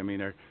 highway. I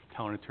mean, our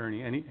town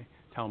attorney, any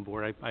town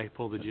board. I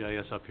pull the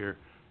GIS up here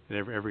at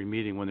every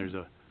meeting when there's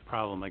a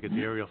problem. I get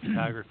the aerial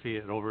photography.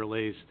 It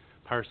overlays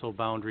parcel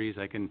boundaries.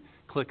 I can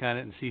click on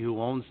it and see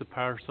who owns the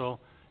parcel.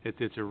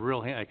 It's a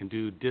real I can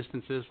do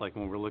distances, like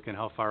when we're looking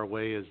how far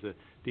away is the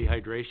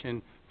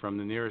dehydration from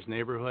the nearest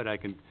neighborhood. I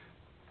can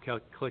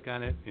click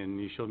on it, and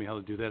you showed me how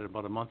to do that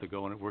about a month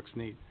ago, and it works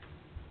neat.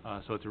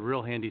 So it's a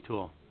real handy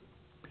tool.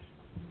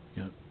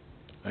 yeah,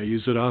 I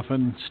use it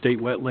often. State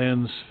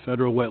wetlands,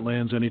 federal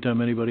wetlands.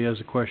 Anytime anybody has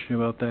a question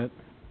about that.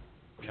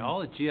 Yeah,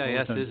 all the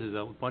GIS is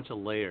a bunch of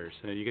layers.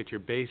 You get your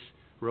base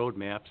road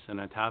maps, and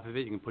on top of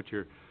it, you can put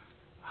your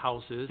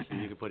houses,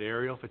 and you can put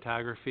aerial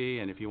photography,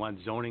 and if you want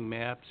zoning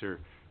maps or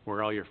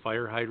where all your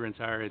fire hydrants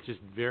are, it's just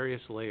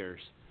various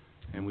layers.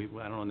 And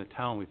I don't know, in the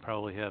town, we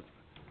probably have,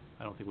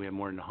 I don't think we have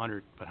more than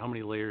 100, but how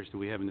many layers do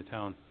we have in the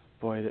town?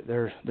 Boy,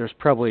 there's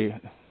probably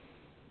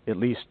at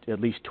least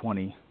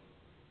 20,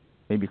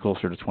 maybe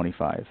closer to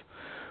 25.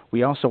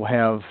 We also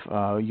have,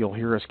 you'll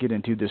hear us get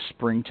into this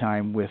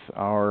springtime with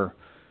our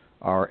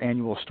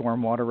annual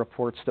stormwater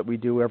reports that we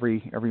do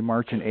every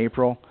March and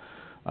April.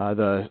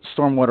 The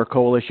Stormwater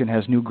Coalition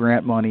has new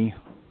grant money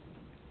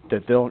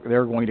that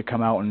they're going to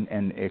come out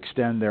and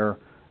extend their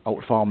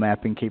outfall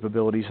mapping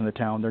capabilities in the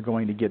town. They're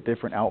going to get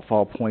different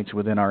outfall points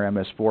within our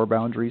MS4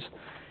 boundaries,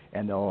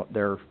 and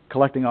they're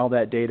collecting all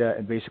that data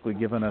and basically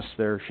giving us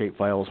their shape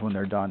files when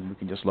they're done. We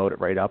can just load it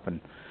right up and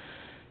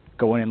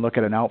go in and look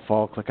at an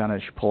outfall, click on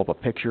it, pull up a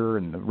picture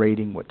and the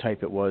rating, what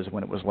type it was,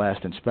 when it was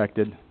last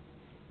inspected.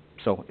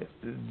 So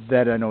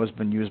that I know has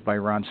been used by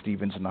Ron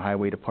Stevens in the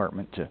Highway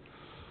Department to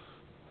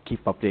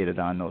keep updated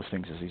on those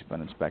things as he's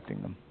been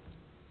inspecting them.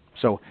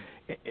 So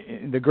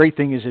the great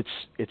thing is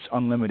it's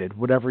unlimited.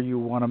 Whatever you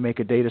want to make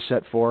a data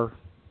set for,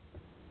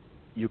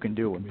 you can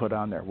do and put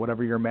on there.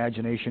 Whatever your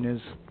imagination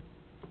is,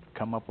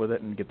 come up with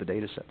it and get the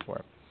data set for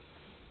it.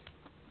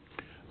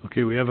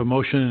 Okay, we have a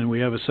motion and we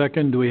have a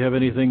second. Do we have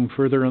anything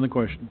further on the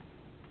question?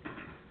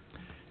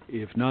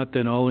 If not,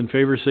 then all in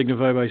favor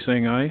signify by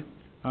saying aye.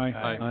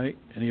 Aye. Aye.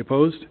 Any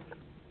opposed?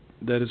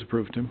 That is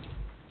approved, Tim.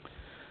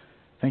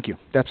 Thank you.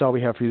 That's all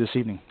we have for you this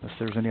evening, unless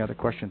there's any other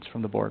questions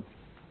from the board.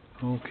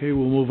 Okay,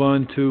 we'll move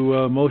on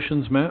to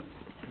motions. Matt?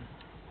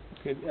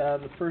 Okay,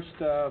 the first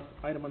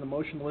item on the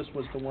motion list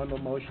was the one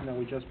motion that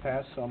we just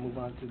passed, so I'll move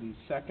on to the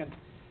second,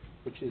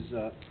 which is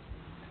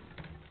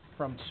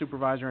from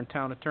Supervisor and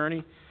Town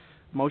Attorney.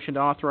 Motion to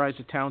authorize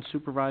the Town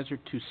Supervisor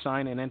to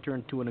sign and enter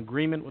into an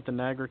agreement with the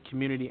Niagara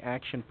Community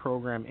Action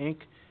Program, Inc.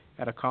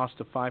 at a cost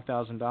of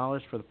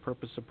 $5,000 for the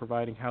purpose of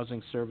providing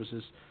housing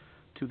services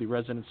to the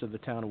residents of the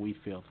town of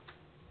Wheatfield.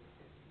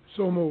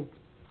 So moved.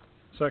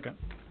 Second.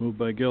 Moved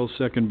by Gil,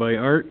 second by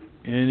Art.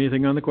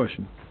 Anything on the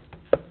question?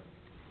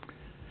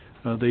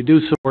 They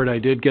do support. I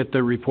did get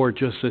the report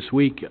just this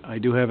week. I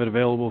do have it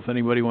available if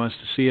anybody wants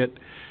to see it.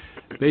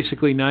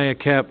 Basically,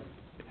 NIACAP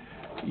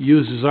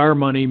uses our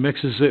money,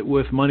 mixes it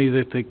with money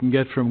that they can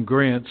get from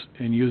grants,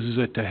 and uses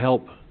it to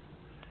help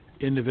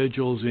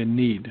individuals in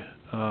need.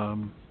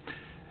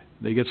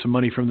 They get some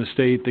money from the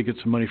state, they get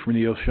some money from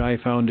the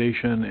Oshai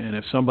Foundation, and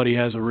if somebody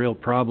has a real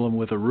problem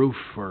with a roof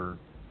or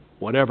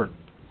whatever,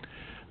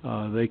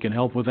 they can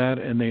help with that,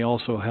 and they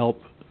also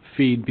help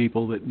feed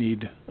people that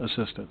need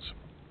assistance.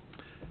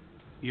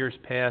 Years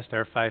past,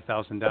 our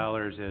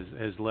 $5,000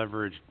 has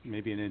leveraged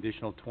maybe an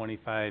additional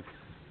 $25,000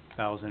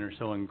 or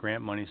so in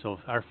grant money. So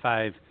our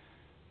 5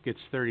 gets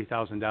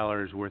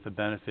 $30,000 worth of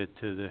benefit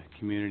to the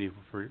community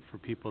for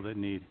people that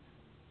need.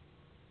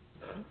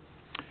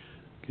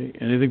 Okay,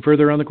 anything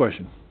further on the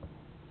question?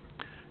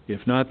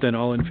 If not, then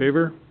all in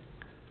favor?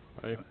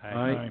 Aye.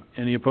 Aye.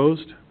 Any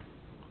opposed?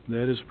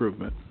 That is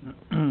approved.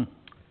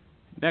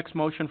 Next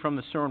motion from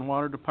the Sewer and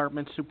Water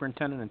Department,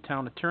 Superintendent and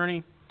Town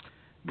Attorney.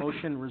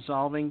 Motion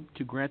resolving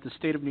to grant the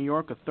State of New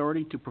York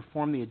authority to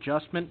perform the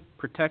adjustment,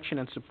 protection,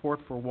 and support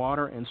for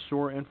water and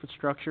sewer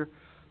infrastructure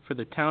for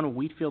the town of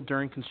Wheatfield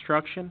during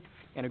construction,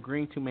 and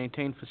agreeing to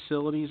maintain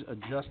facilities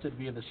adjusted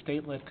via the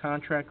state-led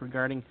contract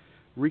regarding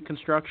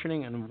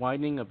reconstructing and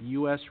widening of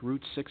U.S.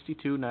 Route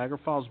 62 Niagara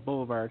Falls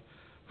Boulevard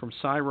from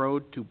Cy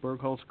Road to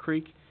Bergholz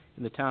Creek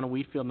in the town of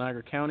Wheatfield,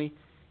 Niagara County,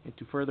 and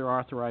to further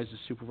authorize the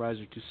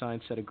supervisor to sign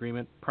said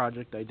agreement,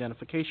 project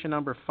identification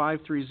number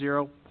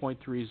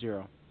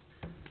 530.30.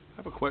 I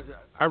have a question.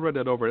 I read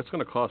that over. It's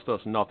going to cost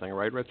us nothing,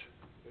 right, Rich?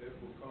 It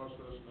will cost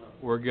us nothing.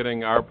 We're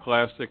getting our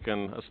plastic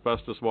and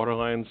asbestos water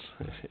lines,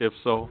 if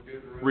so,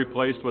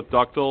 replaced with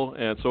ductile,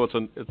 and so it's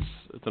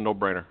a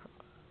no-brainer.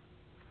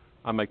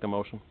 I'll make the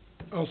motion.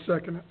 I'll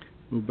second it.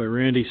 Moved by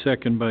Randy,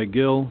 second by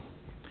Gil.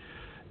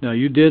 Now,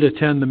 you did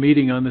attend the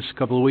meeting on this a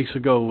couple of weeks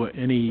ago.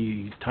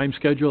 Any time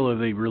schedule? Have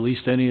they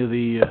released any of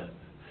the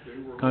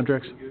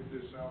contracts? They were hoping to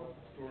get this out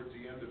towards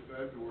the end of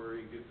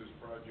February and get this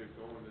project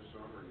going this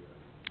summer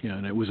yet. Yeah,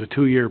 and it was a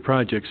 2-year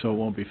project, so it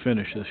won't be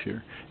finished this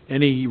year.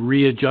 Any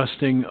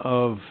readjusting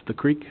of the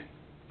creek? I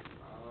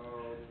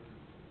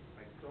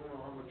don't know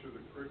how much of the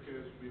creek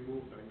has to be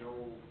moved. I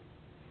know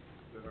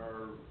that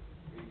our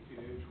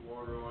 18-inch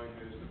water line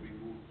has to be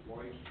moved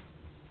twice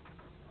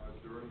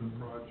during the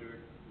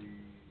project.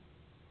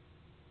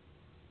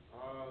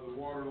 The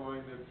water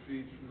line that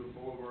feeds from the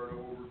boulevard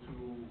over to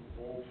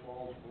Old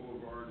Falls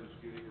Boulevard is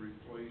getting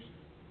replaced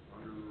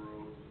under the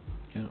road.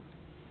 Yeah.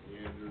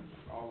 And there's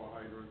all the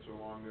hydrants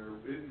along there.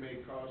 It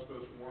may cost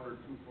us 1 or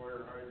 2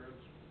 fire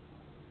hydrants.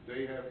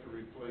 They have to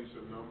replace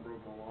a number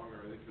of them along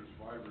there. I think there's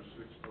 5 or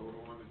 6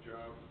 total on the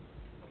job.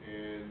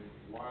 And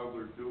while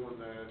they're doing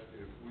that,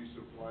 if we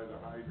supply the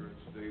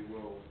hydrants, they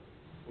will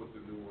put the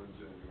new ones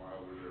in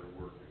while they're there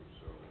working.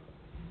 So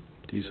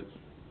it's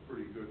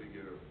pretty good to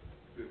get a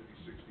 50,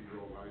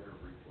 60-year-old hydrant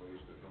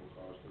replaced at no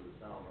cost to the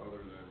town other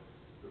than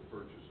the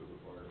purchase of the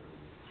fire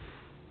hydrant.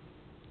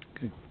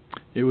 Okay.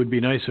 It would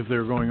be nice if they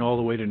were going all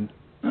the way to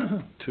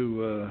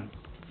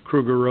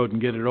Kruger Road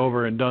and get it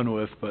over and done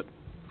with, but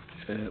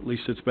at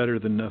least it's better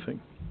than nothing.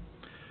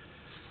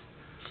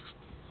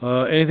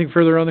 Anything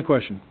further on the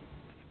question?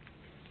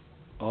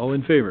 All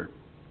in favor?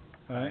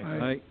 Aye.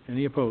 Aye.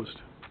 Any opposed?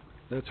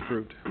 That's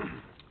approved.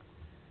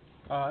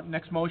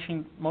 Next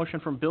motion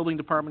from Building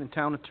Department and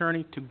Town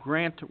Attorney to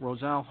grant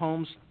Roselle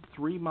Homes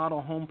 3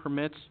 model home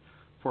permits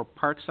for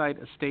Parkside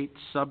Estate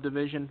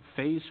Subdivision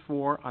Phase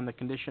 4 on the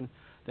condition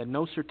that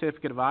no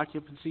certificate of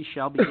occupancy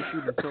shall be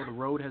issued until the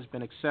road has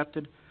been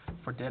accepted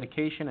for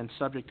dedication and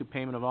subject to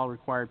payment of all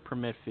required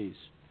permit fees.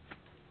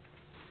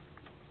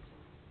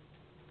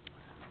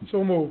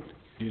 So moved.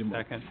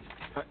 Second.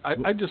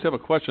 I just have a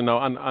question now,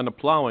 on the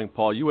plowing,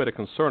 Paul, you had a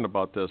concern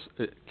about this.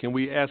 Can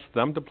we ask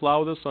them to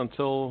plow this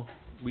until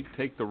we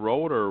take the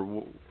road, or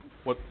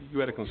what, you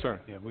had a concern?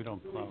 Yeah, we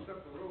don't plow.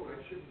 Except the road, I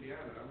shouldn't be on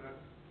it, I'm not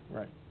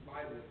Right.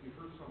 liable. If we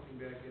heard something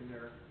back in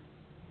there,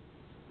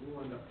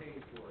 we'll end up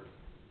paying for it,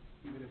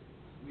 even if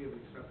we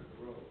haven't accepted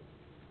the road.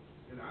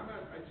 And I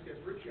just guess,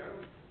 Richie,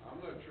 I'm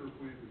not sure if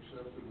we've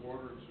accepted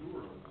water and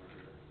sewer on back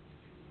there.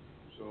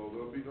 So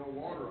there'll be no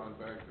water on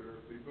back there.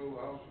 If they build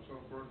a house and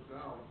something burns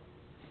down,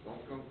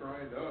 don't come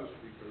crying to us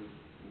because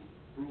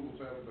approvals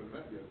haven't been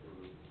met yet for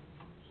the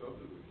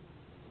subdivision.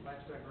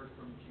 Last I heard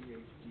from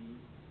GHD,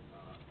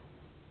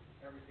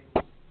 everything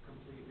was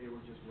complete, they were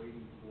just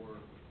waiting for,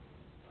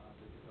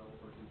 the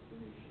developer to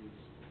finish his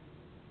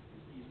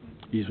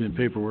easement. Easement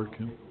paperwork,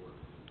 yeah.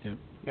 Yeah.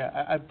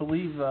 Yeah, I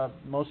believe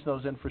most of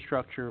those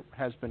infrastructure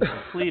has been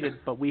completed,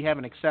 but we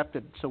haven't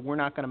accepted, so we're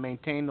not going to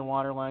maintain the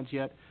water lines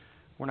yet.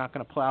 We're not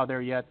going to plow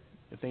there yet.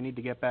 If they need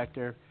to get back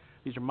there,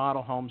 these are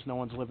model homes, no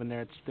one's living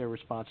there, it's their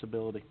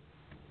responsibility.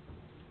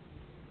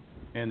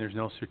 And there's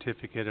no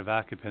certificate of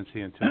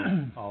occupancy until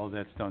all of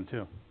that's done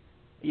too.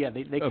 Yeah,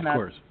 they Of cannot,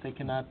 course. they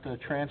cannot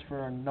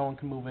transfer, and no one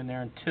can move in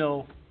there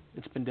until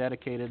it's been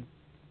dedicated.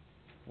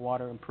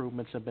 Water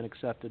improvements have been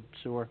accepted,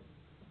 sewer.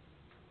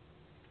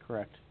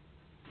 Correct.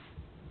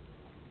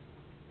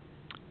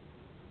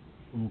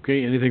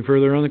 Okay, anything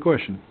further on the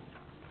question?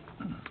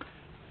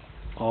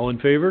 All in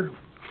favor?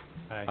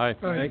 Aye.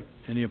 Aye.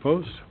 Any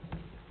opposed?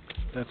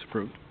 That's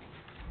approved.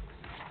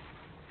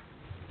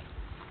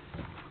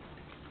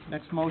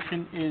 Next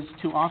motion is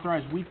to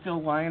authorize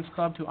Wheatfield Lions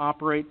Club to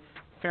operate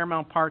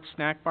Fairmount Park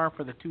Snack Bar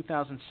for the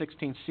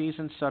 2016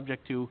 season,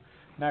 subject to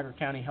Niagara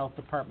County Health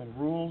Department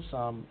rules,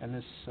 and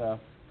this,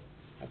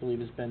 I believe,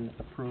 has been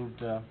approved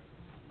The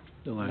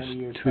last many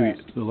years two,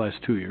 past. the last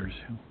 2 years.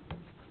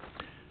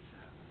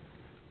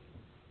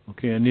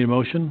 Okay, I need a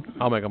motion.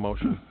 I'll make a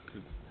motion.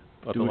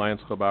 Let Do the we-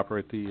 Lions Club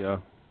operate the,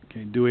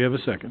 Okay, do we have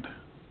a second?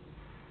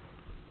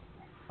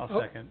 I'll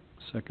second.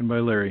 Second by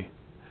Larry.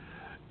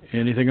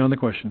 Anything on the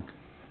question?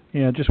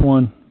 Yeah, just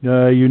one.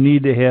 You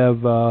need to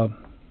have,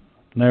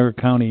 Niagara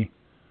County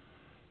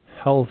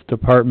Health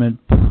Department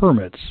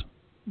permits.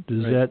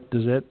 Does Right.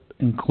 that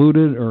include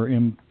it, or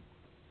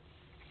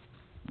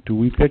do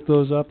we pick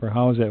those up, or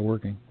how is that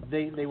working?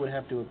 They would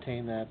have to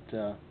obtain that,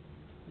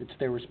 it's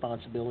their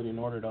responsibility in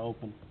order to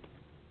open.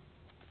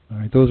 All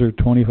right, those are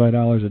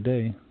 $25 a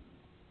day.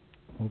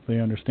 Hope they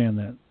understand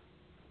that.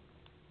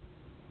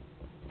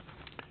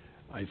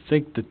 I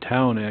think the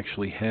town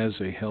actually has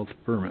a health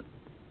permit,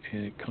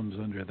 and it comes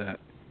under that.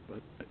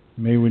 But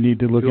Maybe we need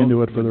to look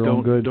into it for their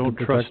own good. to Don't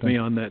protect trust me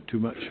them. on that too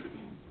much.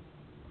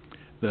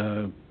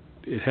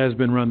 It has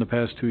been run the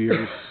past 2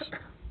 years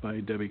by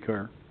Debbie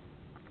Carr.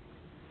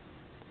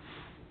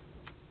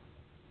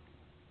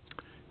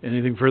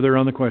 Anything further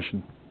on the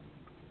question?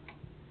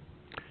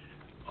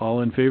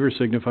 All in favor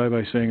signify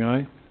by saying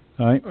aye.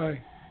 Aye.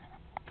 Aye.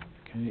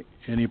 Okay,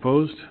 any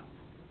opposed?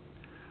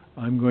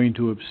 I'm going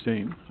to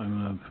abstain.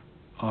 I'm an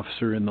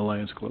officer in the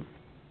Lions Club.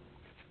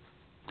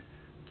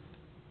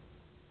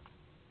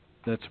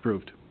 That's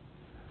approved.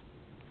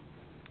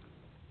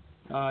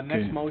 Next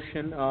Okay.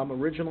 motion,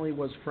 originally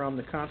was from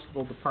the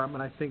Constable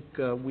Department. I think,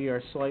 we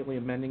are slightly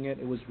amending it.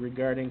 It was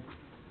regarding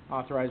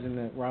authorizing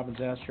the Robin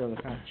Zastro,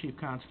 the Chief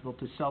Constable,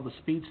 to sell the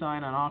speed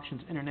sign on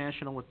Auctions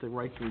International with the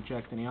right to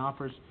reject any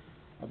offers.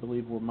 I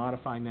believe we're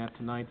modifying that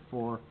tonight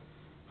for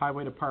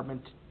Highway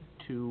Department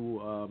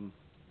to,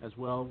 as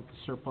well, with the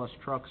surplus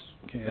trucks.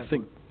 Okay, that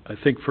I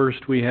think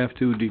first we have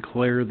to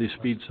declare the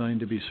speed sign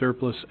to be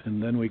surplus,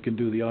 and then we can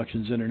do the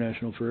Auctions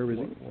International for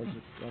everything. was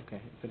it,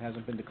 okay, if it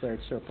hasn't been declared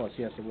surplus,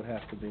 yes, it would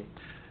have to be.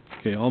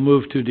 Okay, I'll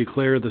move to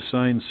declare the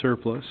sign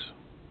surplus.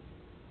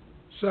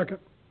 Second.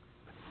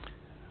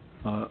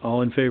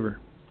 All in favor?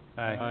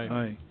 Aye.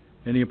 Aye.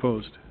 Any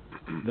opposed?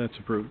 That's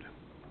approved.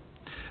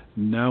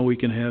 Now we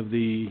can have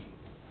the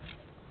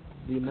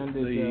The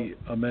amended,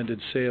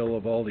 amended sale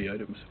of all the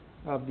items.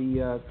 of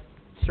the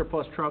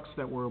surplus trucks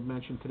that were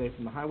mentioned today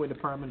from the Highway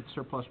Department,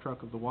 surplus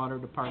truck of the Water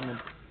Department,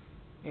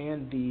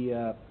 and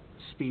the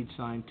speed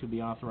sign to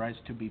be authorized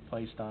to be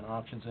placed on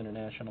Auctions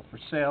International for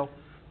sale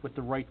with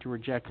the right to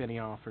reject any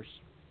offers.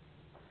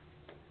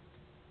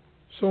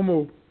 So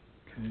moved.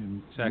 Okay,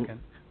 Second.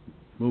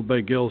 Moved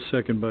by Gil,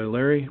 second by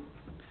Larry.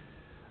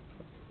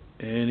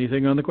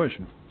 Anything on the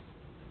question?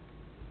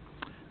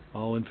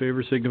 All in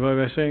favor signify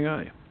by saying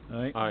aye.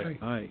 Aye. aye.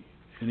 Aye.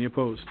 Any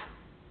opposed?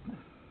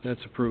 That's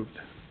approved.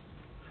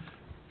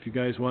 If you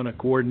guys want to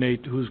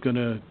coordinate who's going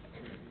to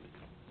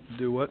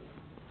do what?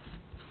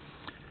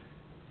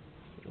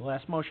 The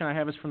last motion I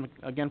have is from,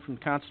 again, from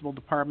the Constable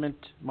Department.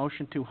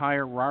 Motion to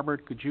hire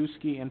Robert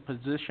Gajewski in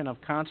position of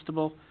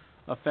constable,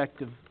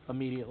 effective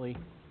immediately.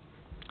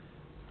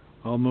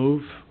 I'll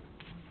move.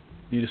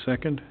 Need a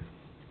second?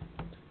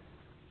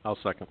 I'll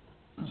second.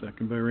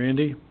 Second by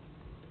Randy.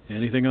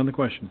 Anything on the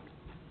question?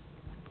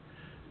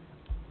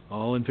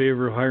 All in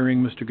favor of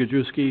hiring Mr.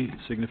 Gajewski,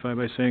 signify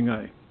by saying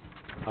aye.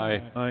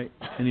 Aye. Aye.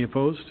 Any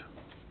opposed?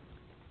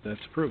 That's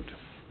approved.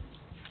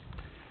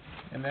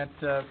 And that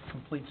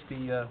completes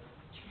the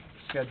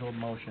scheduled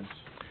motions.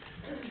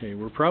 Okay,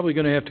 we're probably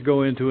gonna have to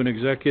go into an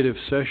executive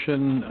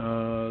session.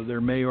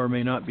 There may or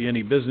may not be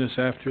any business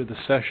after the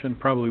session.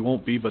 Probably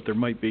won't be, but there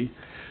might be.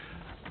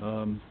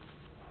 But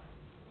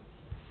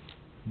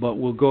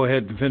we'll go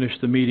ahead and finish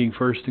the meeting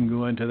first and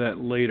go into that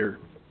later.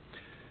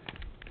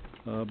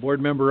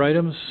 Board member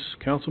items,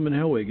 Councilman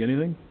Helwig,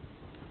 anything?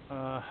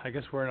 I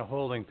guess we're in a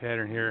holding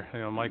pattern here. You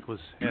know, Mike was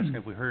asking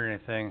if we heard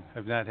anything.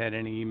 I've not had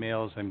any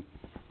emails. I'm,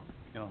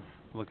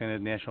 looking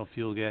at National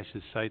Fuel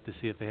Gas's site to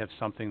see if they have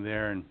something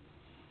there, and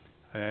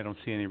I don't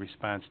see any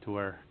response to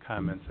our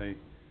comments.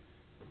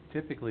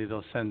 Typically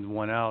they'll send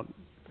one out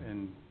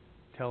and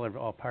tell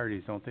all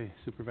parties, don't they,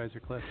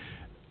 Supervisor Cliff?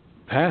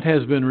 Pat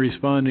has been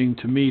responding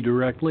to me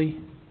directly.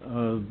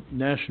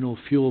 National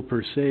Fuel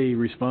per se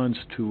responds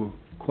to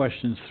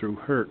questions through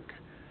HERC,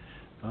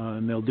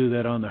 and they'll do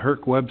that on the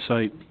HERC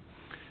website.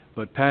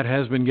 But Pat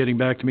has been getting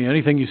back to me.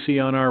 Anything you see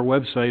on our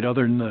website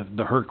other than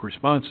the HERC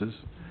responses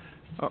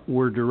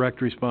were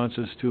direct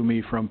responses to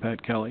me from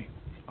Pat Kelly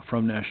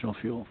from National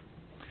Fuel.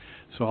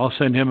 So I'll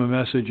send him a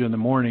message in the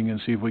morning and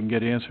see if we can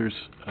get answers.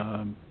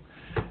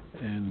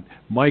 And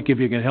Mike, if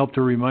you can help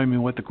to remind me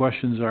what the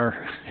questions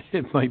are,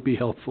 it might be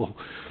helpful.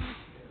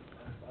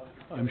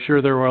 I'm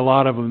sure there were a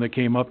lot of them that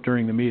came up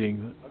during the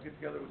meeting. I'll get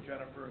together with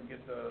Jennifer and get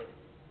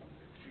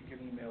she can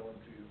email them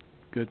to you.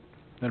 Good.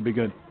 That'd be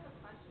good.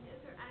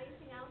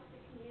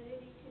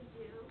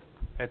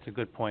 That's a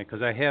good point,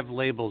 because I have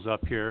labels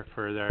up here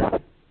for their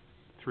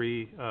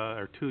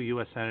two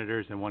U.S.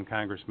 senators and one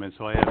congressman,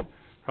 so I have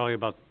probably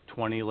about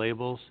 20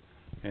 labels,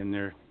 and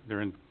they're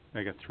in,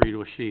 I got 3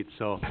 to a sheet.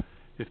 So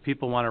if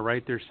people want to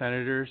write their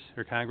senators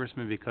or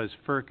congressmen, because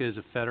FERC is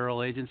a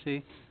federal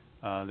agency,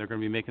 they're going to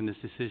be making this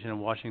decision in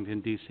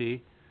Washington,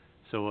 D.C.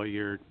 So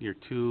your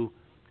 2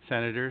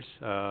 senators,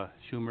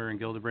 Schumer and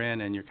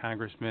Gillibrand, and your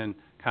congressman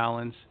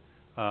Collins,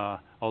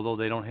 although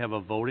they don't have a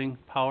voting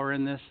power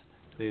in this,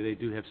 they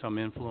do have some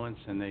influence,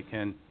 and they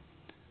can,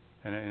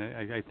 and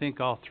I think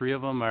all 3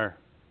 of them are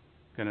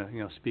going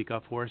to, speak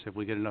up for us if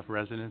we get enough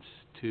residents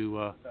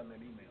to, Send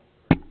an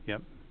email.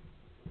 Yep.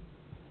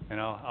 And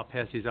I'll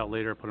pass these out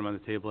later, put them on the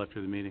table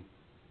after the meeting.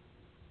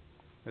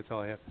 That's all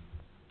I have.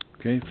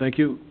 Okay, thank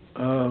you.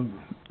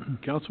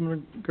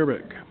 Councilman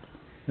Gerbeck.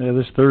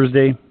 This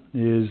Thursday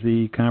is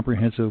the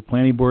Comprehensive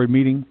Planning Board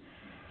meeting.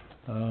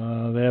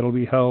 That'll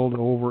be held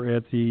over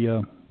at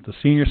the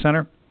Senior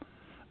Center.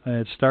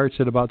 It starts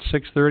at about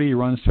 6:30,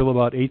 runs till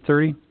about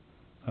 8:30.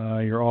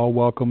 You're all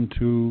welcome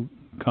to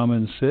come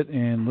and sit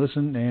and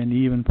listen and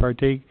even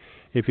partake.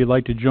 If you'd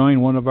like to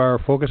join one of our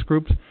focus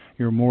groups,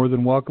 you're more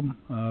than welcome.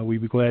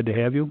 We'd be glad to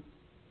have you.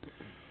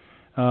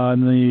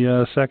 And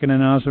the second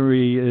announcement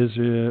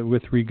is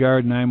with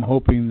regard, and I'm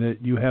hoping that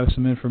you have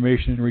some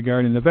information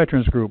regarding the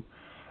Veterans Group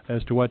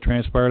as to what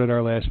transpired at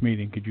our last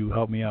meeting. Could you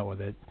help me out with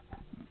it,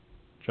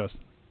 Justin?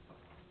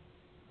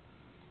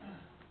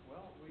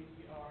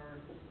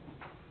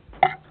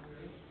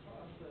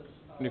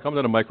 Can you come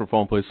to the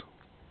microphone, please?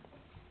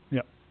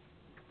 Yep.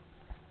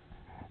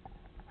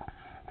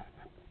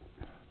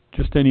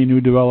 Just any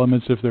new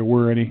developments, if there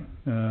were any.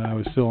 I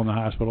was still in the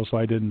hospital, so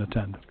I didn't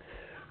attend.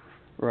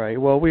 Right.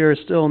 Well, we are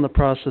still in the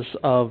process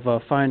of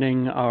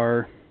finding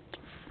our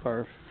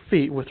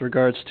feet with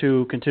regards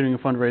to continuing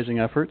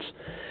fundraising efforts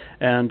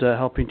and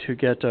helping to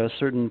get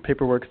certain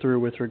paperwork through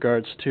with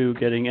regards to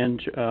getting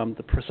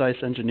the precise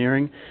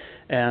engineering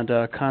and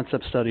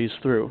concept studies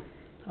through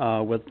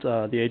with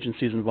the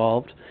agencies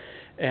involved.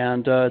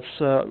 And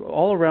it's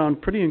all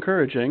around pretty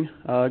encouraging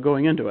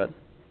going into it.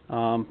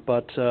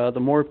 But the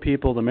more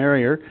people, the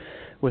merrier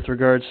with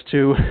regards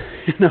to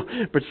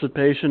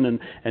participation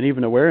and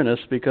even awareness,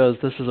 because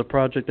this is a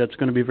project that's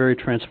going to be very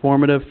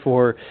transformative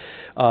for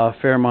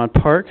Fairmont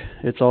Park.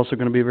 It's also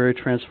going to be very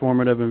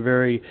transformative and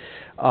very,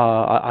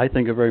 I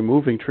think, a very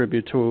moving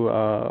tribute to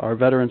our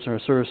veterans and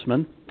our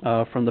servicemen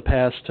from the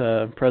past,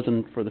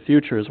 present, for the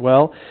future as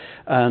well.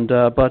 And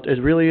but it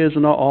really is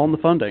all in the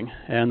funding,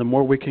 and the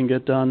more we can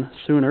get done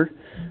sooner,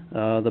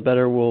 the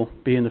better we'll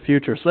be in the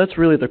future. So that's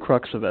really the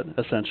crux of it,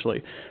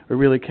 essentially. We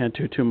really can't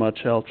do too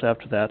much else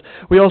after that.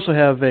 We also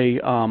have a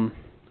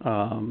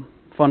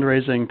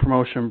fundraising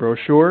promotion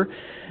brochure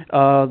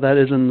that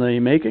is in the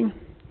making,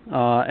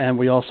 and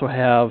we also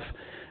have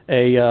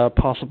a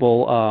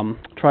possible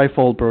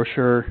trifold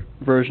brochure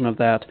version of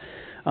that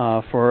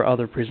for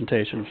other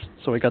presentations.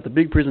 So we got the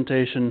big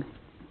presentation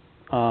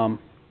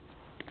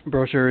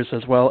brochures,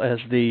 as well as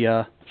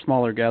the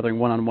smaller gathering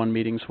one-on-one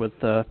meetings with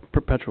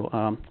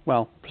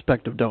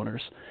prospective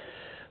donors.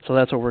 So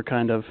that's what we're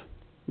kind of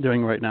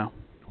doing right now.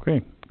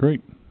 Okay,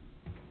 great.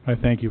 I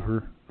thank you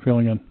for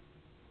filling in.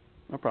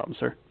 No problem,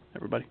 sir.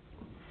 Everybody.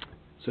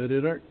 Is that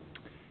it, Art?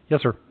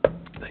 Yes, sir.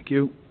 Thank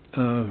you.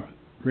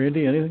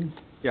 Randy, anything?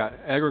 Yeah,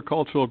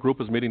 agricultural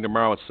group is meeting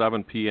tomorrow at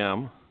 7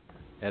 p.m.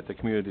 at the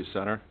community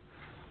center.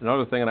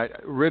 Another thing, and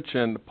Rich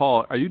and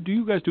Paul, do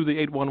you guys do the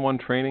 811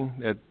 training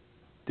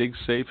dig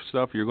safe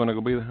stuff, you're gonna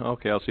go be there?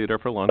 Okay, I'll see you there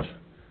for lunch.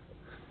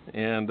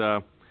 And,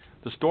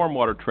 the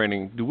stormwater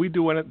training, do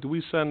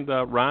we send,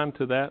 Ron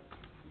to that?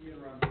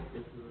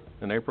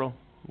 In April?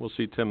 We'll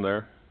see Tim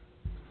there.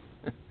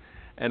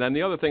 And then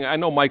the other thing, I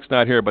know Mike's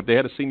not here, but they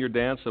had a senior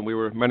dance, and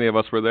many of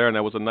us were there, and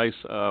that was a nice,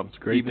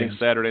 evening dance.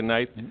 Saturday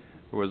night.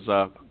 It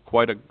was,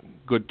 quite a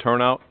good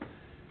turnout.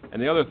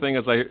 And the other thing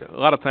is, a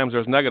lot of times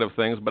there's negative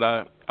things, but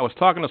I was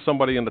talking to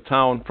somebody in the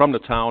town, from the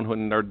town,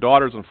 when their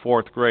daughter's in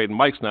 4th grade, and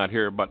Mike's not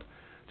here, but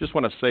just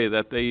want to say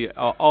that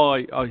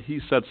he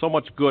said so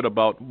much good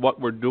about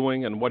what we're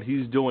doing and what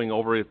he's doing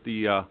over at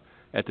the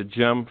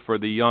gym for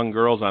the young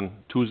girls on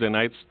Tuesday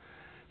nights.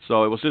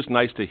 So it was just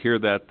nice to hear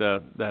that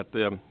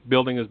the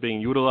building is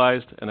being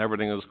utilized and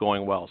everything is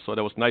going well. So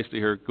that was nice to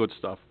hear good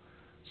stuff.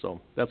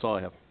 So that's all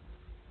I have.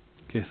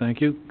 Okay,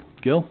 thank you.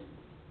 Gil?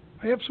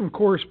 I have some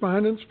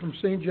correspondence from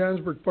St.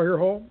 Johnsburg Fire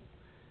Hall.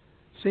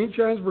 St.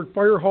 Johnsburg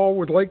Fire Hall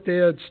would like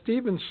to add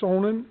Stephen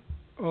Sonnen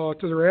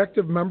to their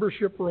active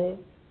membership role,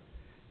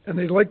 and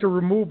they'd like to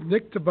remove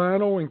Nick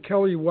Tabano and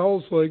Kelly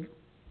Wellslig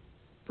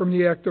from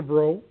the active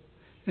role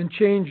and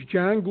change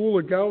John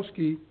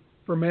Gulagowski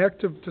from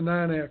active to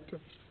non-active.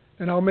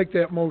 And I'll make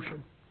that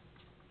motion.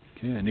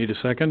 Okay, I need a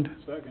second.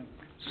 Second.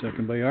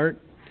 Second by Art.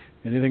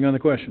 Anything on the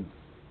question?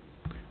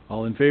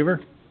 All in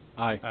favor?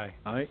 Aye. Aye.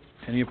 Aye.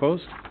 Any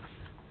opposed?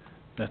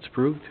 That's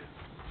approved.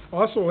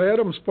 Also,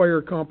 Adams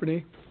Fire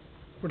Company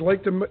would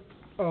like to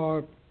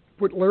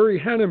put Larry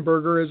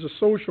Hennenberger as a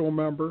social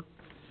member,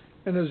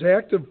 and as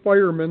active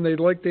firemen, they'd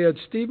like to add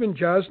Stephen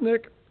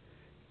Josnick,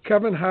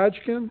 Kevin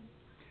Hodgkin,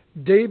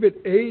 David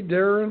A.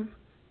 Darren,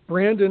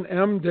 Brandon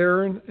M.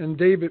 Darren, and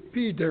David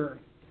P. Darren.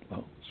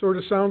 Oh. Sort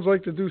of sounds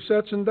like the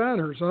Doucets and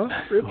Donners, huh,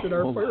 Rich, at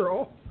our fire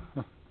hall?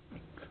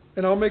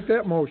 And I'll make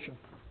that motion.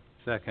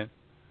 Second.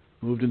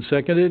 Moved and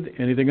seconded.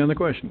 Anything on the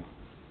question?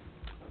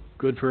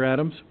 Good for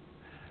Adams.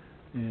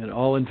 And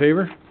all in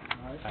favor?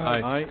 Aye.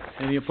 Aye.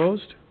 Any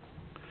opposed?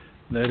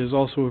 That is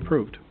also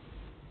approved.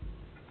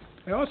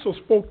 I also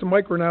spoke to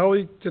Mike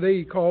Rinaldi today.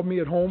 He called me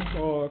at home,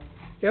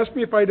 asked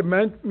me if I'd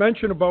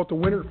mention about the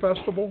Winter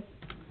Festival.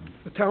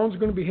 The town's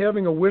going to be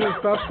having a Winter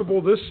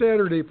Festival this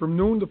Saturday from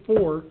noon to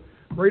 4,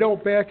 right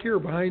out back here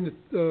behind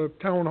the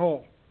town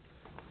hall.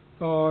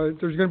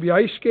 There's going to be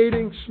ice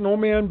skating,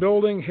 snowman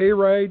building, hay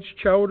rides,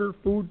 chowder,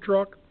 food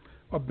truck,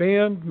 a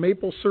band,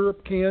 maple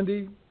syrup,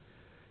 candy,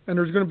 and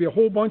there's going to be a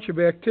whole bunch of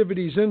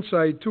activities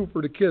inside too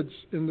for the kids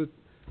in the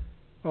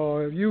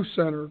youth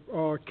center.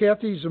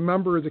 Kathy's a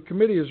member of the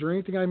committee. Is there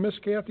anything I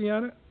missed, Kathy,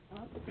 on it?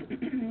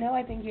 No,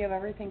 I think you have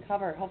everything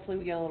covered. Hopefully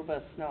we get a little bit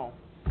of snow.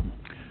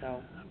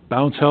 So.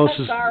 Bounce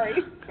houses.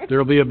 Sorry.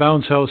 There'll be a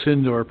bounce house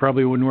indoor.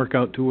 Probably wouldn't work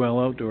out too well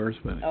outdoors,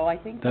 but I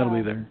think that'll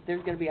be there.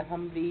 There's going to be a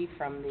Humvee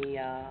from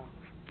the.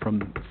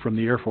 From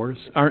the Air Force.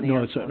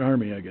 It's an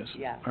Army, I guess.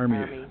 Yeah.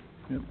 Army.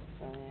 Yep.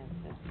 So,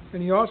 yeah.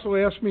 And he also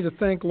asked me to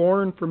thank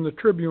Lauren from the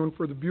Tribune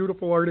for the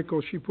beautiful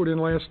article she put in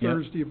last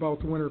Thursday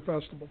about the Winter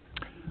Festival.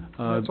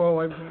 That's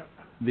all I've got.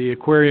 The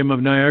Aquarium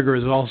of Niagara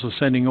is also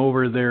sending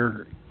over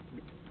their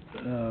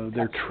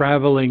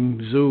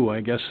traveling zoo,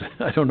 I guess.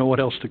 I don't know what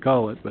else to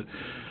call it, but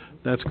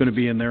that's going to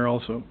be in there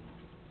also.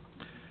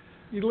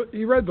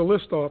 He read the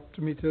list off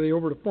to me today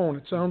over the phone.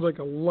 It sounds like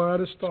a lot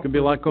of stuff. There's going to be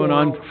a lot going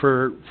on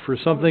for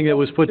something that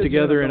was put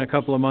together in a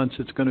couple of months.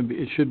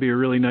 It should be a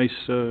really nice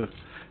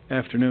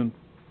afternoon.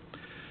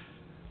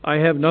 I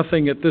have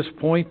nothing at this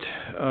point.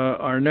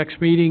 Our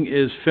next meeting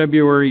is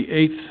February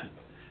 8th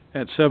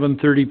at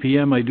 7:30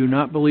 p.m. I do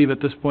not believe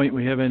at this point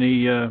we have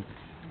any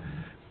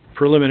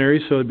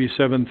preliminaries, so it'd be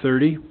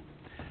 7:30.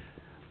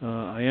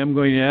 I am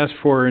going to ask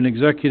for an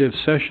executive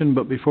session,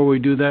 but before we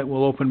do that,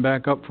 we'll open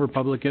back up for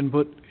public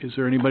input. Is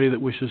there anybody that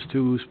wishes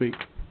to speak?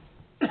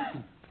 Okay.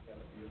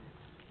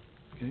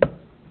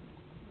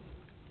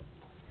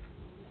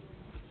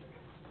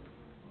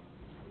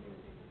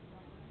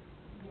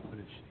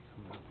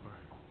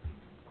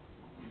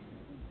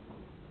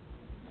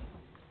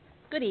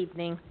 Good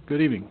evening.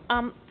 Good evening.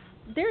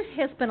 There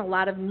has been a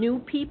lot of new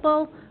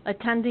people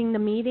attending the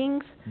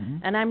meetings,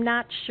 and I'm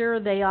not sure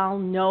they all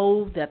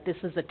know that this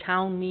is a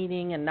town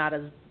meeting and not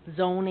a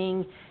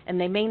zoning, and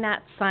they may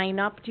not sign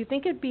up. Do you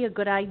think it'd be a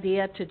good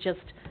idea to just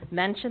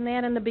mention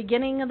that in the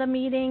beginning of the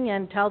meeting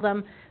and tell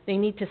them they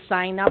need to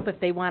sign up if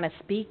they want to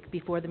speak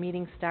before the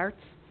meeting starts?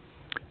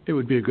 It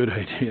would be a good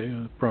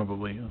idea,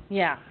 probably.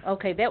 Yeah,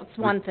 okay, that's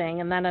one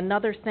thing. And then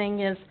another thing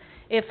is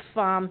if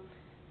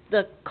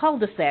the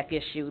cul-de-sac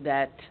issue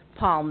that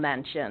Paul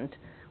mentioned,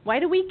 why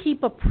do we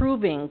keep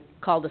approving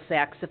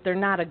cul-de-sacs if they're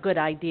not a good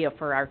idea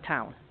for our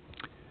town?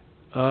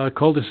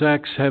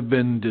 Cul-de-sacs have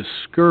been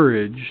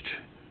discouraged.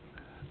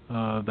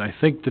 I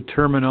think the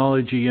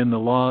terminology in the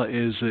law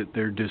is that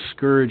they're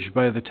discouraged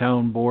by the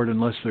town board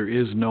unless there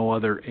is no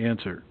other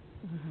answer.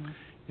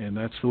 And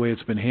that's the way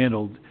it's been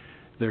handled.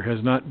 There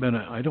has not been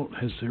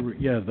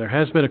there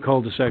has been a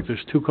cul-de-sac.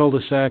 There's two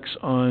cul-de-sacs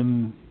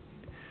on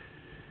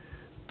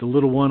the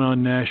little one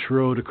on Nash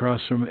Road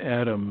across from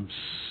Adams.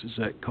 Is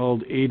that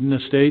called Aiden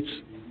Estates?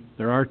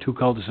 There are two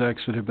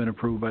cul-de-sacs that have been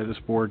approved by this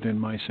board in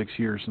my 6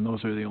 years, and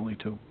those are the only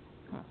two.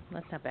 Oh,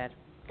 that's not bad.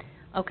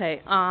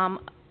 Okay,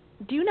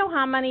 do you know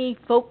how many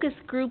focus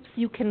groups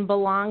you can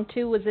belong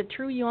to? Is it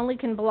true you only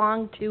can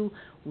belong to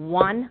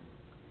one?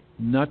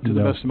 Not to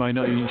the best of my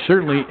knowledge.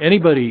 Certainly,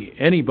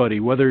 anybody,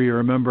 whether you're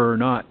a member or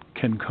not,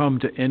 can come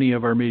to any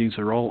of our meetings.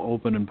 They're all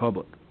open and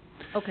public.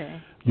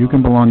 Okay. You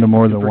can belong to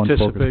more than one focus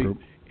Participate. group.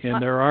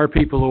 And there are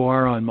people who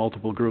are on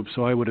multiple groups,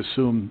 so I would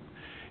assume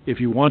if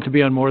you want to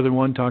be on more than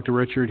one, talk to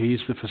Richard. He's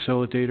the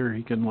facilitator.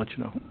 He can let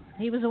you know.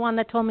 He was the one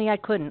that told me I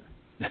couldn't.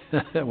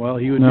 Well,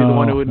 he would be the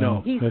one who would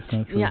know. That's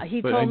not true. Yeah,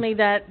 he But told me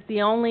that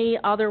the only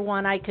other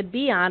one I could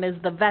be on is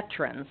the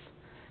veterans,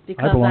 I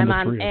because belong I'm to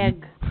on 3 of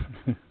egg.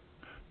 them.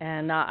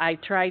 And I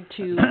tried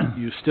to,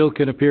 You still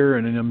can appear,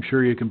 and I'm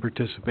sure you can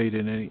participate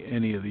in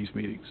any of these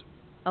meetings.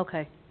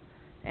 okay.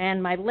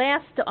 And my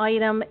last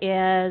item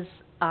is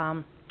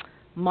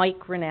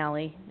Mike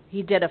Rinaldi.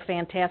 He did a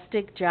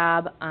fantastic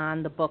job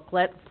on the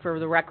booklet for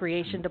the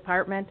Recreation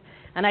Department,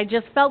 and I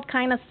just felt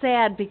kind of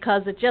sad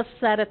because it just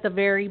said at the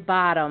very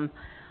bottom,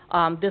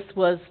 this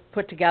was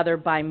put together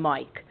by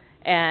Mike.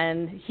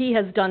 And he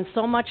has done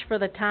so much for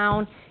the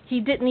town. He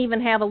didn't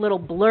even have a little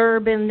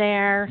blurb in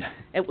there.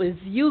 It was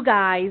you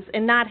guys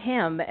and not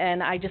him,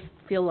 and I just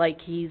feel like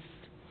he's,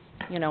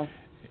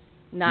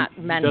 not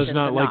mentioned He does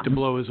not like enough. to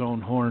blow his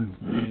own horn,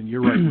 and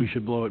you're right, we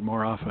should blow it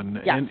more often.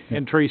 Yes.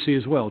 And Tracy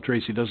as well.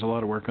 Tracy does a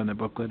lot of work on that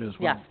booklet as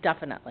well. Yes,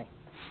 definitely.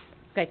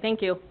 Okay,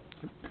 thank you.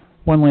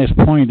 One last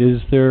point, is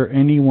there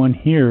anyone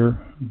here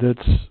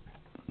that's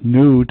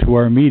new to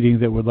our meeting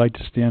that would like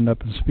to stand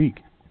up and speak?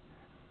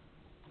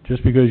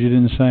 Just because you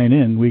didn't sign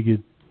in, we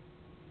could...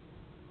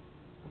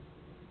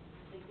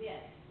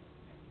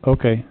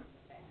 Okay.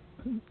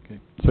 Okay.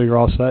 So you're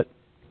all set?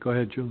 Go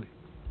ahead, Julie.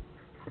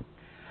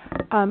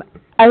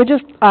 I would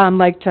just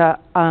like to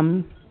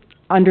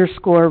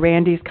underscore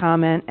Randy's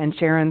comment and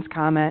Sharon's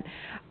comment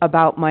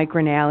about Mike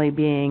Rinaldi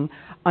being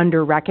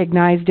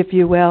under-recognized, if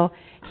you will.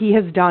 He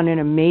has done an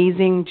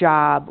amazing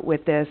job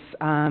with this,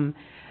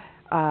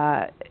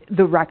 the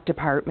rec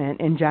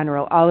department in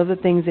general. All of the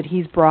things that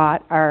he's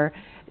brought are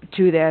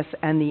to this,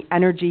 and the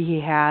energy he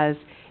has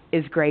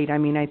is great. I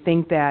mean, I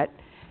think that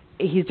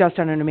he's just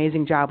done an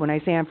amazing job. When I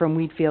say I'm from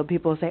Wheatfield,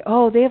 people say,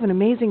 oh, they have an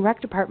amazing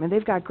rec department.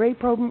 They've got great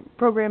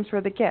programs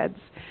for the kids.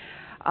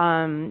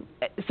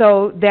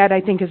 So that, I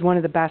think, is one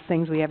of the best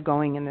things we have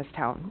going in this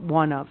town,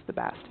 one of the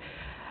best.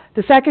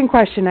 The second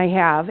question I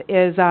have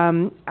is,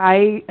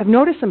 I have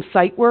noticed some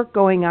site work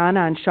going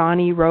on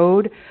Shawnee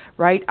Road,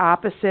 right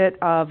opposite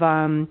of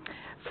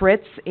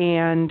Fritz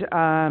and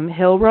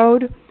Hill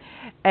Road.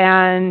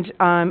 And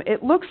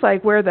it looks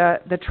like where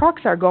the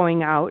trucks are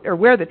going out, or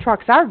where the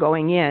trucks are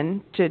going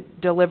in to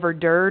deliver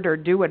dirt or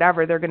do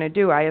whatever they're going to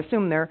do, I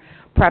assume they're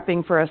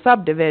prepping for a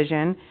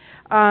subdivision,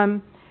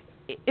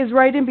 is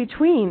right in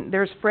between.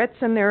 There's Fritz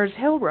and there's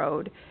Hill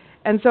Road.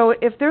 And so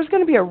if there's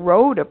going to be a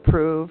road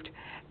approved,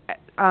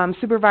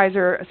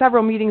 Supervisor,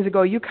 several meetings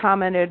ago you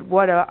commented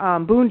what a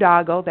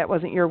boondoggle, that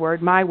wasn't your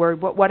word, my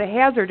word, what a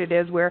hazard it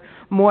is where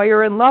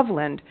Moyer and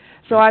Loveland.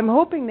 So I'm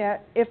hoping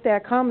that if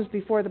that comes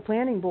before the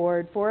planning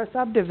board for a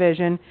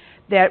subdivision,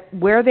 that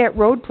where that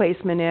road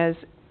placement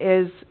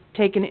is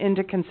taken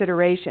into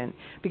consideration,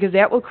 because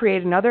that will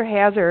create another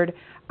hazard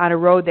on a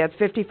road that's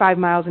 55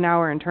 miles an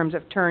hour in terms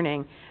of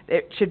turning.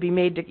 It should be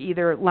made to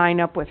either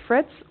line up with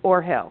Fritz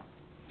or Hill.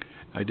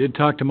 I did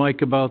talk to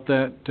Mike about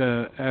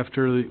that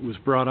after it was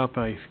brought up.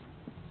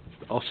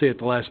 I'll say at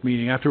the last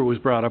meeting, after it was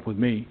brought up with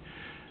me.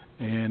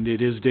 And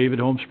it is David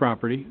Holmes'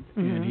 property,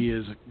 and he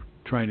is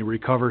trying to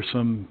recover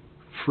some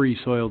free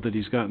soil that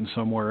he's gotten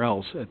somewhere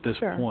else at this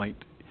point.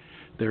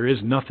 There is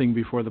nothing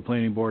before the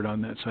planning board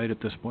on that site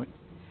at this point.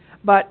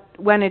 But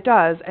when it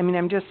does, I mean,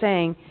 I'm just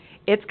saying,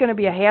 it's going to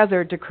be a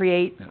hazard to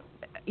create,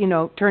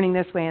 turning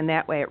this way and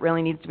that way. It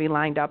really needs to be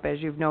lined up,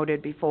 as you've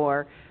noted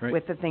before,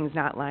 with the things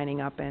not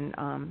lining up. And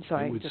so it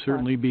I would just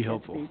certainly thought be it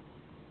helpful. should be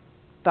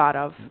thought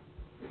of.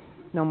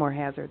 No more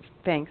hazards.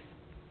 Thanks.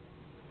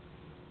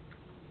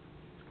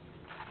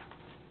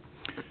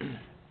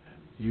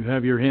 You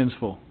have your hands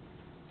full.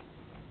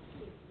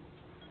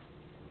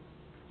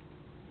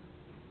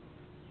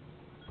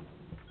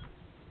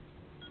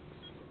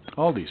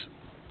 Aldi's.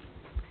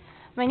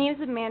 My name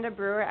is Amanda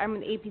Brewer. I'm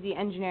with APD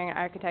Engineering and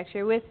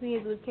Architecture. With me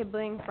is Luke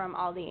Kibling from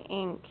Aldi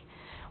Inc.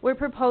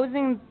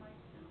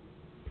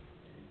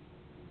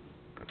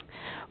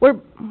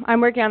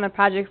 I'm working on the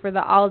project for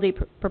the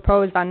Aldi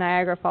proposed on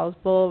Niagara Falls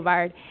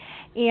Boulevard.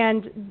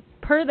 And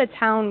per the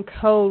town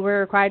code, we're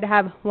required to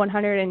have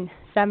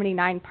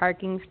 179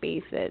 parking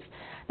spaces.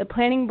 The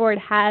planning board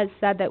has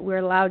said that we're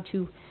allowed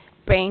to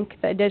bank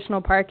the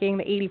additional parking,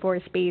 the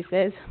 84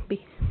 spaces,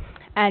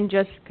 and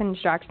just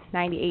construct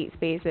 98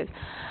 spaces.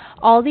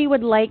 Aldi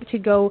would like to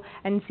go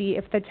and see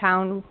if the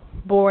town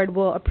board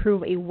will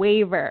approve a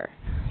waiver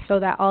so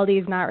that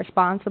Aldi is not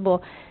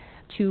responsible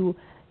to,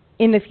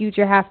 in the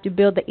future, have to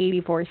build the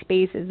 84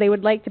 spaces. They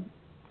would like to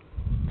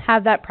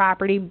have that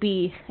property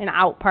be an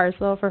out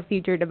parcel for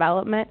future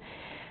development.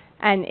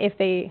 And if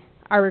they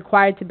are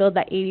required to build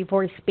that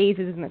 84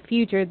 spaces in the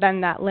future, then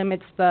that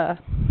limits the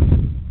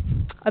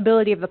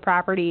ability of the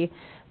property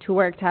to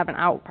work to have an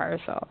out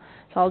parcel.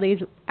 So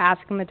Aldi's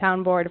asking the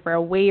town board for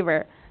a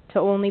waiver to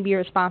only be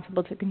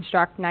responsible to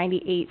construct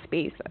 98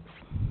 spaces.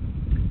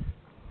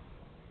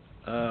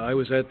 I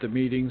was at the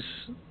meetings,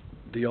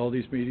 the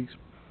Aldi's meetings,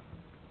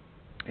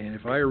 and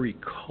if I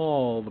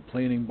recall, the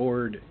planning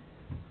board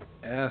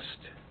asked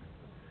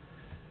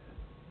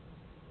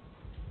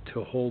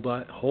to hold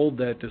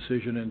that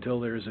decision until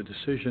there is a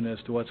decision as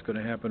to what's going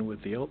to happen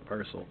with the out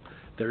parcel.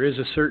 There is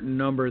a certain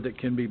number that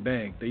can be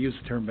banked. They use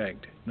the term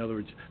banked. In other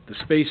words, the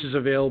space is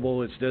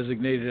available, it's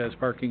designated as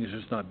parking, it's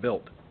just not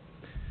built.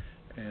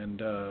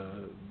 And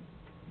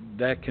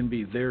that can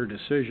be their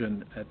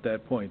decision at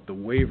that point. The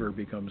waiver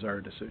becomes our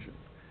decision.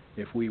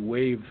 If we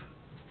waive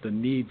the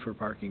need for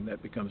parking,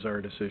 that becomes our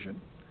decision.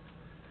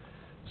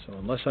 So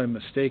unless I'm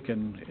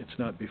mistaken, it's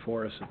not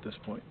before us at this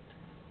point.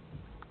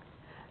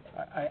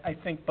 I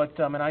think, but,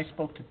 and I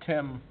spoke to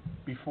Tim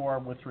before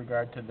with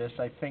regard to this.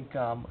 I think,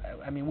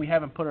 I mean, we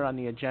haven't put it on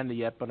the agenda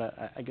yet, but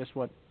I guess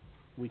what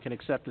we can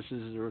accept this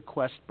as a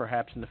request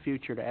perhaps in the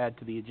future to add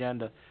to the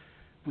agenda.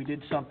 We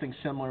did something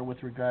similar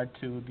with regard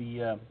to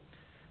the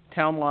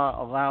town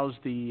law allows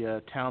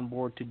the town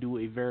board to do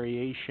a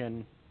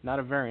variation, not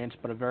a variance,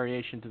 but a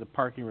variation to the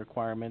parking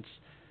requirements.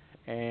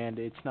 And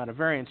it's not a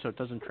variance, so it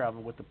doesn't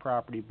travel with the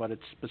property, but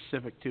it's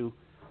specific to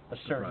a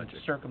certain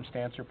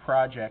circumstance or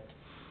project.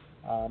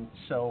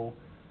 So,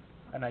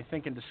 and I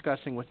think in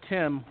discussing with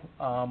Tim,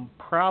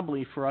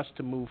 probably for us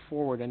to move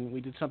forward, and we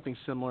did something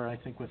similar, I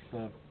think, with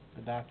the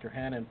Dr.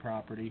 Hannon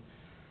property,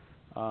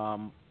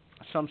 some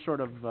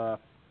sort of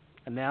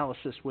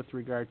analysis with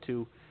regard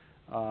to,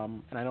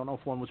 and I don't know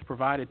if one was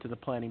provided to the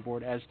planning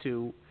board as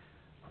to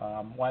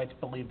why it's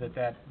believed that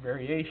that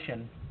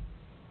variation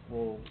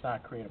will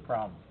not create a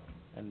problem,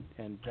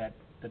 and that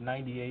the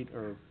 98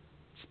 or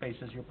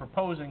spaces you're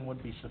proposing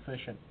would be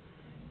sufficient.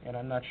 And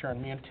I'm not sure,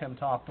 and me and Tim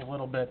talked a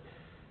little bit,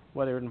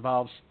 whether it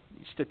involves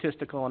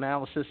statistical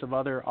analysis of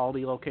other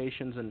Aldi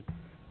locations and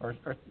or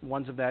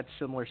ones of that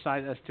similar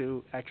size as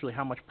to actually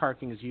how much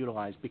parking is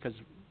utilized. Because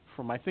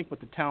from, I think, what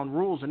the town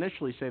rules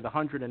initially say, the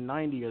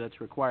 190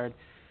 that's required,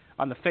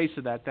 on the face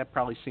of that, that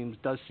probably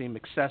does seem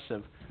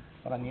excessive.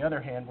 But on the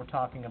other hand, we're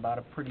talking about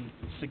a pretty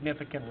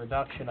significant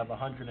reduction of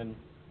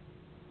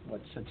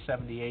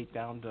 78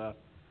 down to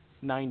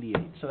 98.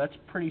 So that's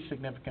a pretty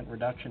significant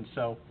reduction.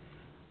 So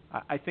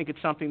I think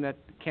it's something that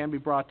can be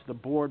brought to the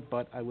board,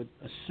 but I would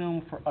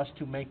assume for us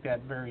to make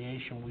that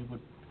variation, we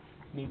would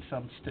need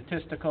some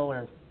statistical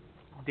or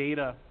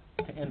data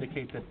to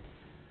indicate that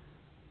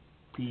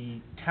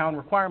the town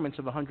requirements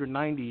of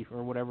 190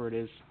 or whatever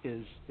it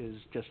is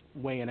just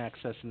way in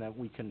excess, and that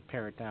we can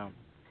pare it down.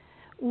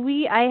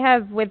 I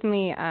have with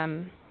me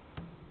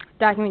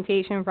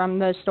documentation from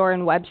the store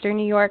in Webster,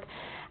 New York,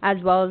 as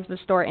well as the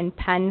store in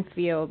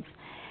Penfield.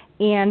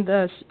 And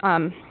the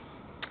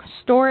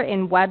store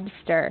in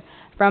Webster,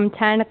 from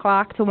 10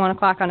 o'clock to 1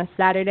 o'clock on a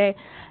Saturday,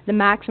 the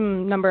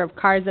maximum number of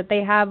cars that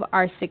they have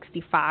are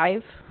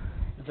 65.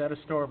 Is that a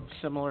store of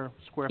similar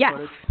square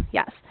footage?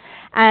 Yes.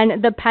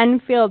 And the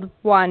Penfield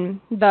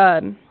one,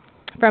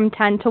 from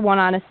 10 to 1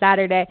 on a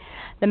Saturday,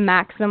 the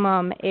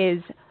maximum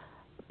is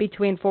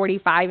between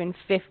 45 and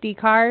 50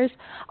 cars.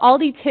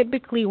 Aldi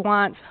typically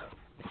wants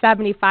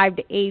 75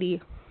 to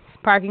 80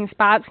 parking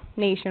spots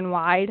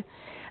nationwide.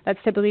 That's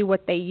typically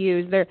what they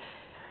use. They're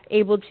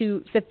able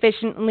to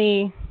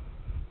sufficiently,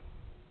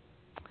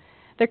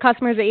 their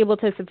customers are able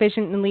to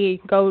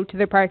sufficiently go to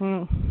their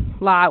parking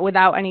lot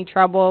without any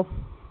trouble.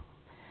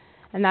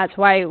 And that's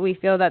why we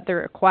feel that the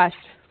request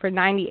for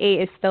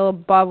 98 is still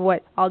above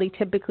what Aldi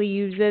typically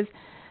uses,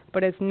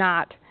 but it's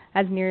not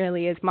as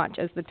nearly as much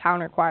as the town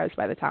requires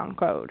by the town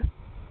code.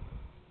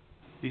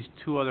 These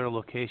two other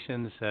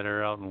locations that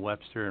are out in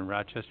Webster and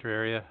Rochester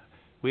area,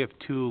 we have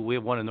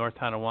one in North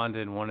Tonawanda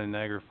and one in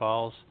Niagara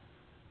Falls.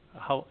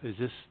 How is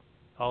this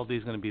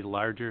Aldi's going to be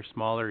larger,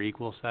 smaller,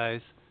 equal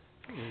size?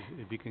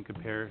 If you can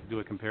do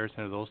a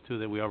comparison of those two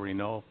that we already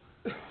know.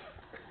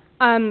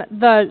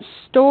 The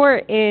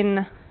store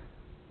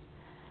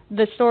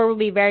will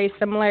be very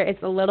similar.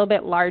 It's a little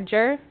bit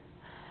larger.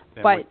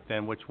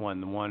 Then which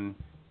one? The one?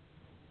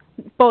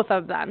 Both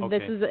of them. Okay.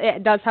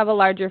 It does have a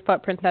larger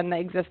footprint than the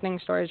existing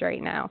stores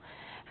right now.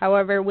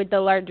 However, with the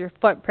larger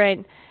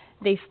footprint,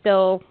 they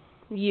still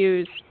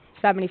use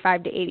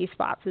 75 to 80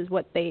 spots is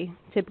what they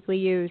typically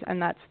use,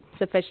 and that's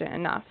sufficient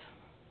enough.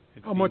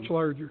 How much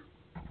larger?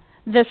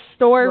 The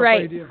store,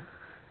 Rough idea.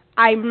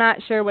 I'm not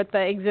sure what the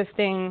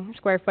existing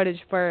square footage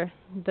for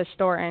the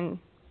store in,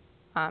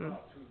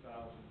 About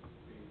 2,000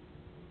 feet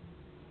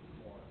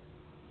more.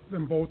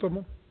 Than both of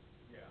them?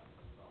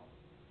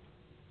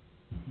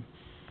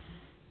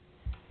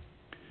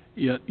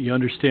 You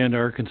understand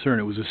our concern.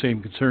 It was the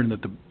same concern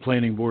that the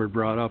planning board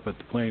brought up at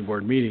the planning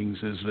board meetings,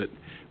 is that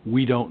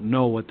we don't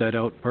know what that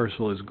out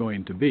parcel is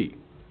going to be.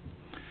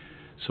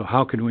 So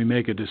how can we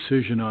make a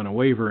decision on a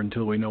waiver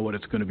until we know what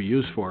it's going to be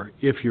used for?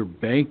 If you're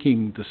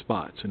banking the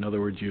spots, in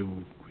other words,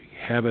 you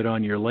have it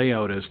on your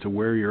layout as to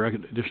where your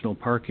additional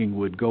parking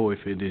would go if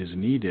it is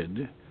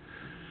needed,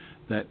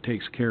 that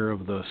takes care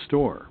of the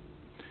store.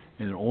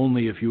 And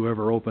only if you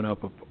ever open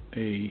up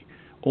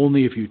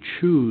only if you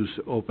choose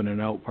to open an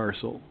out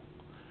parcel,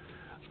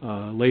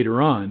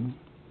 later on,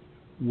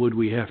 would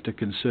we have to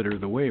consider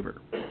the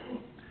waiver.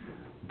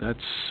 That's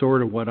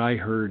sort of what I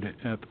heard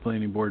at the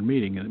planning board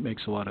meeting, and it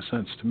makes a lot of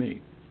sense to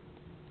me.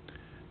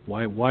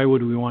 Why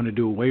would we want to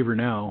do a waiver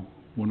now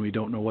when we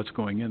don't know what's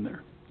going in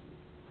there?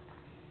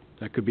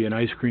 That could be an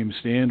ice cream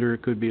stand, or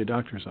it could be a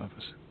doctor's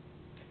office.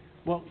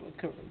 Well,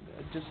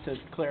 just to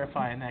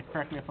clarify on that,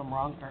 correct me if I'm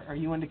wrong, are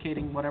you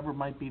indicating whatever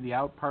might be the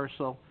out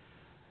parcel,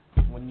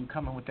 when you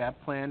come in with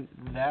that plan,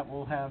 that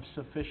will have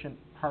sufficient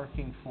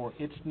parking for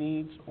its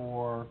needs,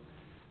 or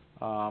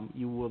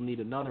you will need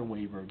another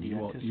waiver? Do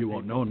You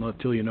won't know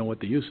until you know what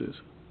the use is.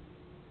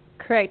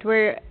 Correct.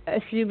 We're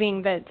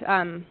assuming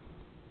that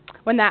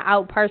when that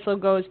out parcel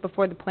goes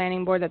before the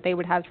planning board, that they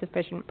would have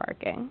sufficient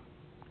parking.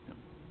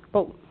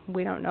 But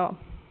we don't know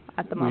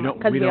at the moment,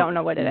 because we don't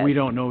know what it is. We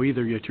don't know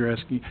either yet.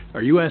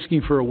 Are you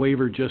asking for a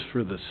waiver just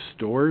for the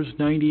store's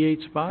 98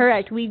 spots?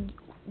 Correct. We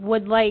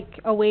would like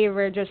a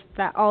waiver just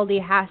that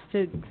Aldi has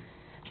to,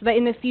 so that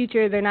in the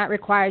future they're not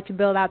required to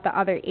build out the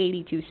other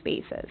 82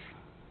 spaces.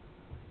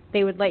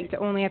 They would like to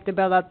only have to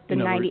build up the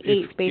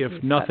 98 spaces.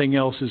 If nothing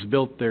else is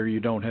built there, you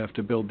don't have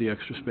to build the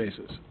extra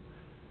spaces.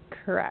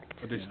 Correct.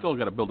 But they still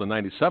got to build the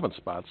 97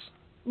 spots.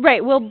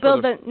 Right, we'll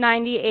build the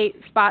 98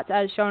 spots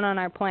as shown on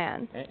our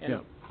plan. And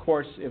of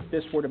course, if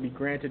this were to be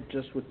granted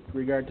just with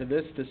regard to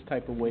this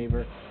type of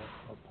waiver,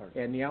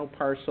 and the out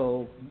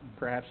parcel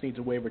perhaps needs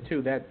a waiver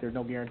too, that there's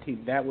no guarantee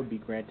that would be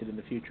granted in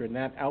the future, and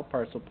that out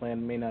parcel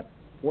plan may not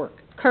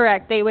work.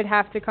 Correct, they would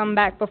have to come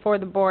back before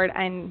the board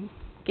and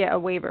get a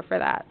waiver for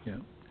that. Yeah.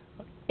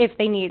 If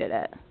they needed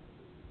it.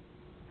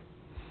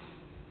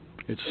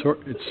 It's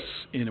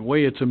in a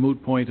way, it's a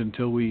moot point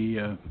until we,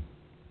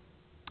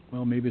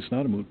 well, maybe it's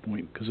not a moot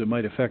point, because it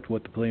might affect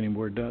what the planning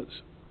board does.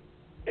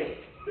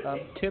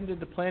 Tim, did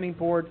the planning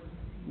board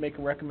make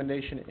a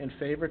recommendation in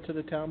favor to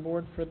the town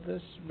board for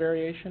this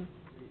variation?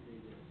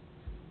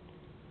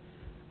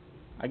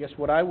 I guess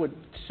what I would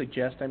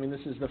suggest, I mean,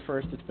 this is the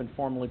first that's been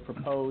formally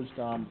proposed,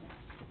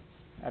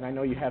 and I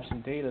know you have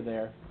some data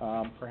there,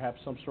 perhaps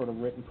some sort of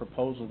written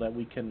proposal that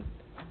we can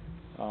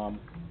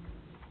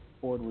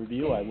board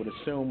review, I would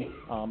assume,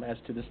 as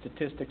to the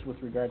statistics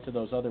with regard to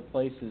those other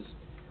places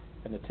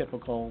and the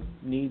typical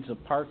needs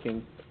of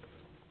parking.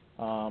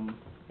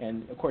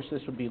 And of course,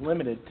 this would be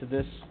limited to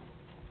this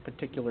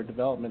particular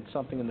development.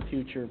 Something in the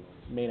future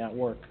may not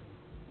work,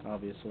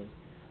 obviously.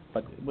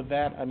 But with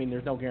that, I mean,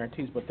 there's no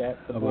guarantees, but that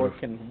the board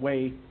can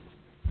weigh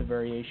the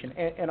variation.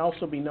 And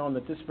also be known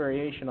that this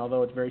variation,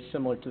 although it's very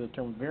similar to the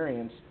term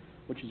variance,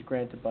 which is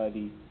granted by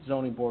the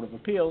Zoning Board of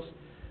Appeals,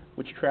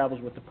 which travels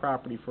with the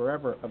property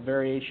forever, a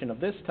variation of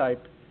this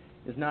type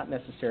is not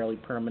necessarily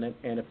permanent.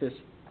 And if this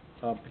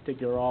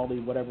particular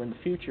Aldi, whatever in the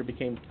future,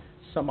 became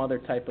some other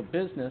type of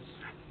business,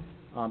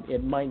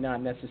 it might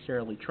not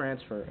necessarily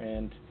transfer,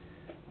 and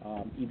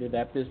either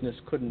that business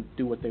couldn't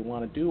do what they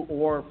want to do,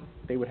 or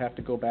they would have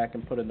to go back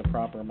and put in the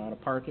proper amount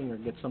of parking or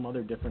get some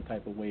other different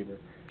type of waiver.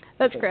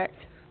 That's correct.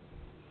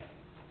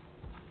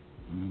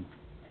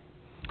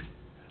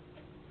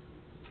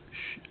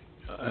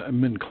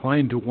 I'm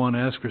inclined to want to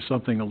ask for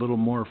something a little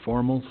more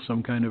formal,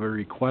 some kind of a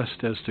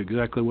request as to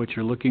exactly what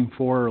you're looking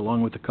for,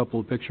 along with a couple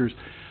of pictures.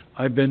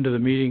 I've been to the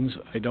meetings.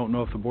 I don't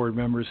know if the board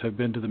members have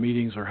been to the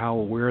meetings or how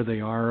aware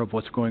they are of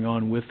what's going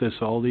on with this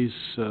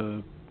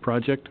Aldi's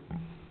project.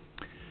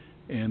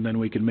 And then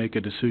we can make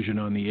a decision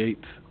on the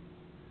 8th.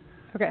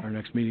 Okay. Our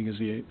next meeting is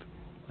the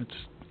 8th.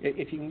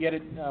 If you can get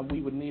it,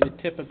 we would need it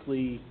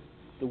typically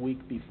the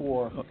week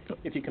before,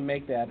 if you can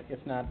make that. If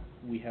not,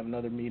 we have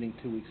another meeting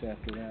 2 weeks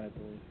after that, I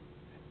believe.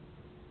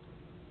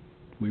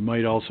 We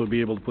might also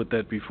be able to put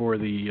that before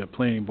the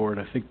planning board.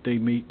 I think they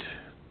meet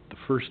the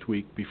first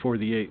week before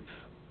the 8th.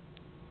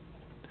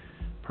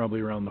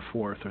 Probably around the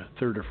 4th, or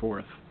 3rd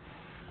or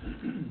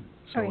 4th.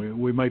 So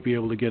we might be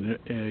able to get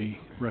a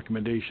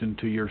recommendation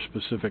to your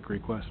specific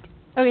request.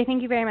 Okay,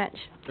 thank you very much.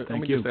 Let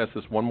me just ask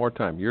this one more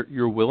time.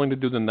 You're willing to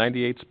do the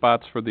 98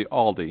 spots for the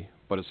Aldi,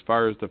 but as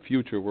far as the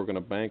future, we're going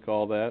to bank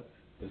all that?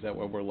 Is that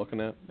what we're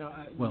looking at? No,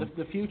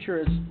 the future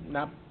is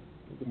not.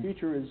 The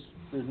future is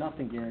there's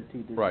nothing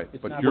guaranteed. Right,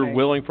 but you're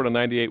willing for the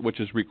 98,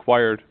 which is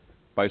required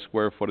by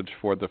square footage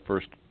for the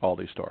first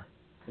Aldi store.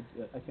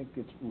 I think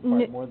it's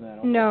required more than that.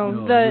 Also.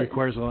 No, it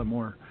requires a lot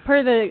more.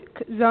 Per the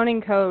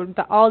zoning code,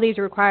 the Aldi's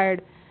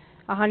required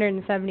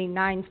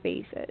 179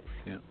 spaces.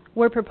 Yeah.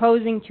 We're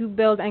proposing to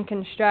build and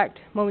construct,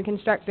 when we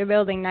construct the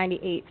building,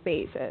 98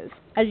 spaces.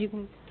 As you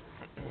can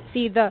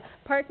see, the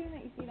parking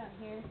that you see down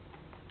here,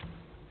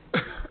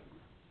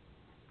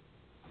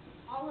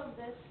 all of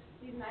this,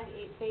 these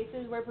 98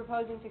 spaces, we're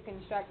proposing to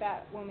construct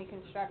that when we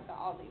construct the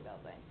Aldi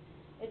building.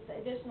 It's the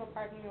additional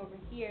parking over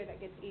here that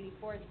gets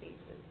 84 spaces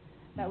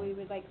that we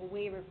would like a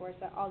waiver for, so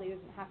that Aldi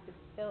doesn't have to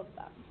build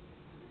them.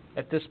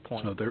 At this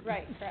point. So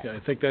right, correct. Yeah, I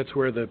think that's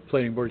where the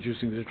planning board is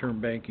using the term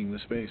banking the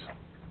space.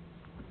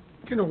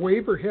 Can a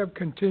waiver have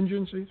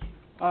contingencies?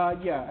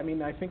 Yeah, I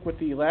mean, I think with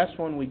the last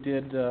one we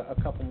did a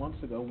couple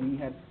months ago, we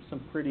had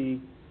some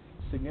pretty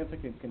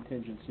significant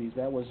contingencies.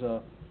 That was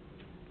a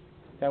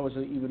That was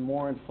an even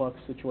more influx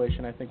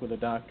situation, I think, with a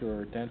doctor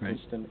or a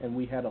dentist, and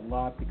we had a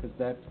lot because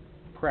that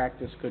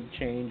practice could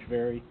change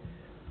very.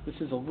 This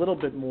is a little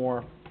bit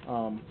more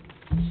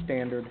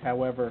standard.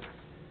 However,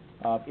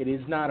 it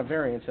is not a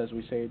variance, as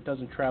we say. It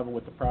doesn't travel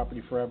with the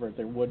property forever.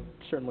 There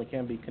certainly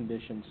can be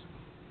conditions,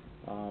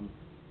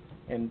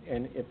 and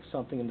if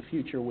something in the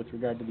future with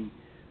regard to the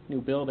new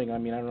building, I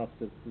mean, I don't know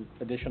if the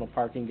additional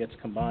parking gets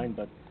combined,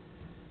 but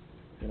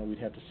we'd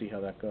have to see how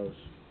that goes.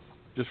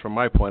 Just from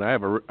my point, I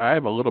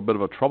have a little bit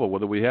of a trouble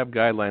with it. We have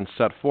guidelines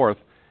set forth,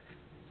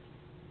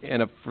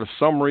 and if for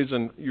some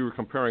reason you were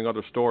comparing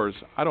other stores,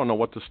 I don't know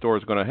what the store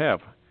is going to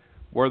have.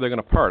 Where are they going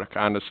to park?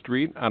 On the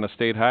street, on a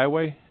state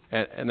highway?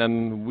 And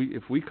then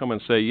if we come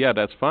and say, yeah,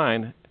 that's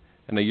fine,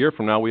 and a year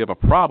from now we have a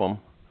problem,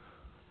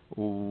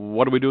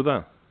 what do we do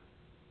then?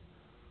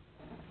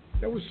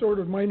 That was sort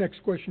of my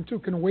next question too.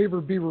 Can a waiver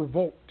be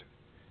revoked?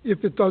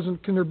 If it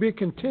doesn't, can there be a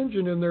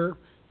contingent in there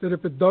that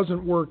if it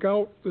doesn't work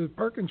out, the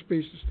parking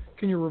spaces,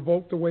 can you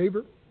revoke the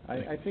waiver?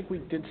 I think we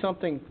did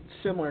something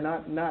similar,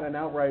 not an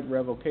outright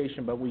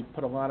revocation, but we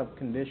put a lot of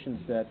conditions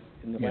that,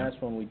 in the last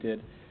one we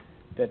did,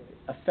 that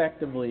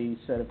effectively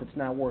said if it's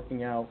not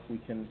working out, we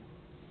can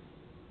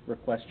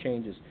request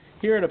changes.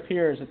 Here it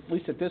appears, at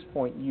least at this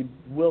point, you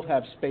will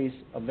have space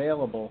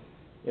available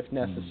if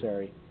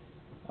necessary.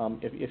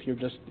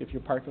 If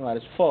your parking lot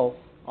is full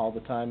all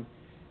the time,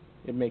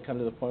 it may come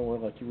to the point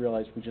where you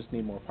realize we just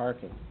need more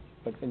parking.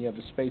 But when you have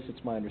the space, it's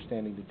my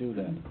understanding to do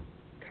that.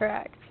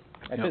 Correct.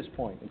 At this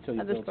point, until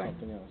you build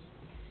something else.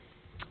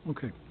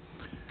 Okay.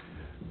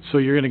 So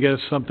you're going to get us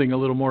something a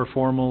little more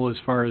formal as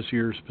far as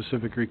your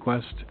specific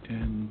request,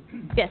 and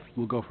yes,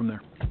 we'll go from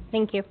there.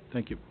 Thank you.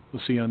 Thank you.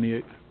 We'll see you on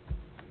the 8th.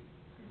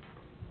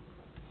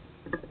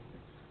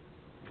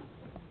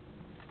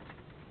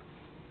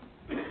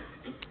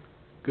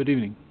 Good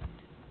evening.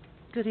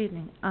 Good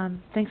evening.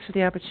 Thanks for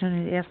the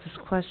opportunity to ask this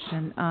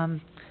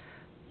question.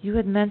 You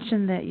had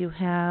mentioned that you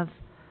have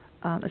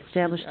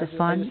established a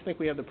fund. I just think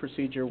we have the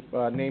procedure,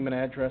 name and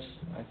address,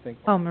 I think.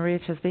 Oh, Maria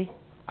Tisby.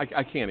 I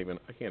can't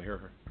hear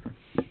her.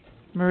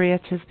 Maria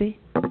Tisby.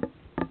 I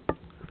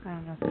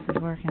don't know if this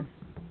is working.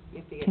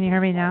 Can you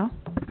hear me now?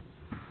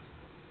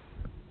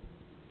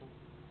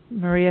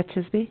 Maria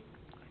Tisby.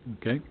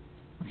 Okay.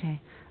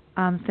 Okay.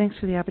 Thanks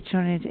for the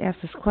opportunity to ask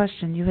this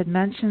question. You had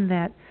mentioned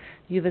that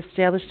you've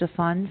established a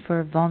fund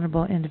for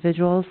vulnerable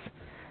individuals,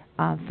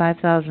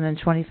 $5,000 and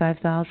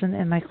 $25,000,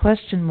 and my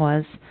question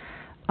was,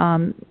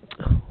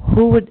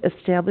 who would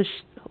establish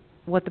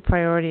what the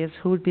priority is?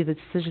 Who would be the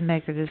decision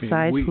maker to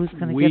decide who's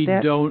going to get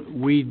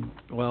that?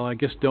 Well, I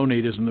guess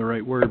donate isn't the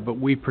right word, but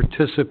we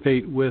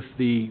participate with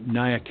the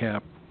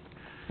NIACAP.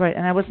 Right,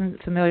 and I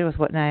wasn't familiar with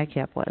what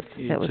NIACAP was.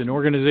 It's an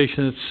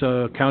organization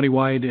that's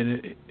countywide,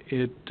 and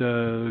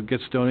it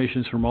gets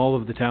donations from all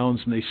of the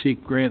towns, and they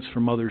seek grants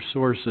from other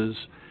sources,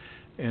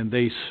 and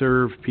they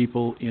serve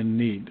people in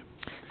need.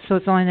 So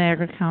it's only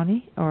Niagara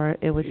County, or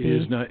it would be?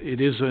 It is not.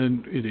 It is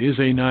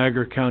a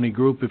Niagara County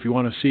group. If you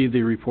want to see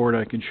the report,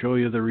 I can show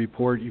you the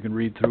report. You can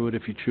read through it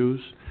if you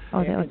choose.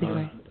 Oh, that would be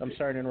great. I'm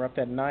sorry to interrupt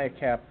that.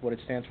 NIACAP, what it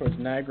stands for is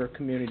Niagara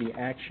Community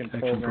Action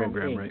Program,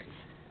 Inc. Right.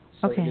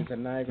 So it is a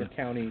Niagara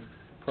County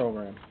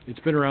program. It's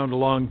been around a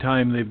long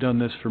time. They've done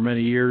this for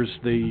many years.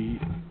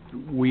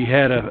 We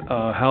had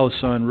a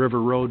house on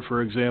River Road,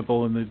 for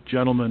example, and the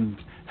gentleman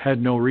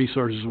had no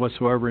resources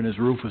whatsoever, and his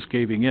roof was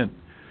caving in.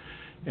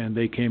 And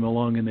they came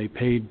along and they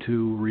paid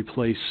to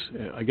replace,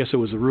 I guess it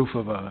was the roof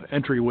of an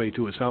entryway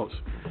to his house,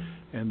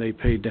 and they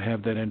paid to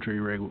have that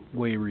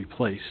entryway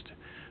replaced.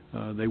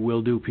 They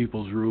will do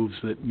people's roofs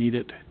that need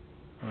it.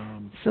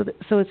 So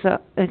it's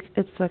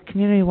a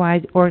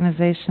community-wide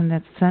organization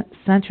that's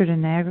centered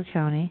in Niagara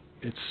County.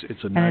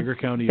 It's a Niagara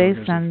County based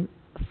organization. On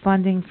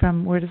funding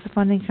from, where does the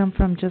funding come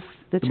from? Just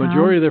the town? The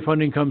majority of their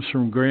funding comes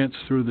from grants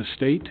through the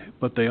state,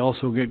 but they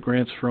also get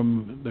grants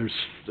from, there's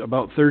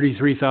about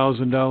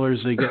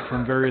 $33,000 they get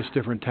from various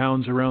different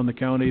towns around the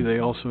county. They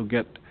also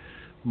get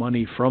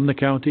money from the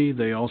county.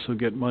 They also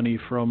get money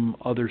from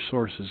other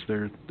sources.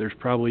 There's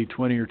probably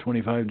 20 or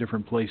 25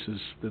 different places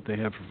that they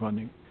have for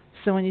funding.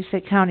 So when you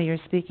say county, you're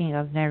speaking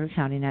of Niagara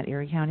County, not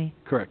Erie County?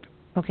 Correct.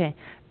 Okay.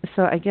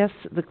 So I guess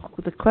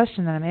the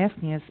question that I'm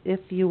asking is,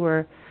 if you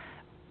were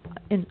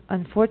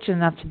unfortunate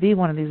enough to be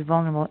one of these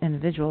vulnerable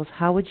individuals,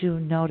 how would you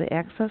know to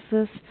access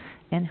this?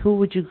 And who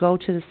would you go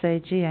to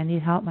say, gee, I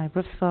need help, my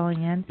roof's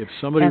falling in? If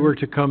somebody were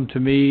to come to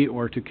me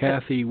or to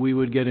Kathy, we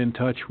would get in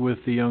touch with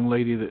the young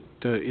lady that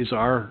is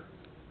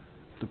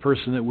the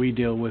person that we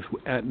deal with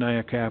at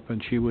NIACAP,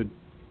 and she would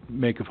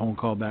make a phone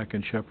call back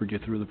and shepherd you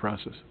through the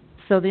process.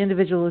 So the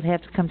individual would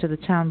have to come to the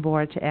town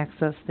board to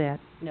access that?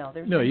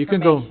 No, you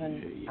can go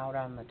out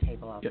on the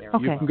table out there.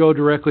 Okay. You can go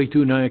directly to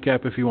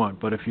NIACAP if you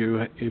want, but if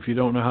you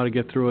don't know how to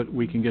get through it,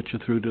 we can get you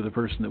through to the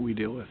person that we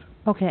deal with.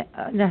 Okay,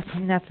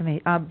 not for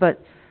me.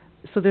 But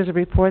so there's a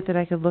report that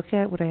I could look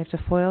at. Would I have to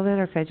foil that,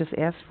 or could I just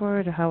ask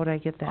for it, or how would I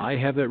get that? I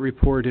have that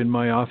report in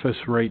my office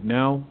right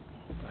now,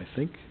 I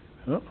think.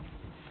 Oh,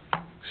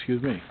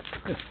 excuse me.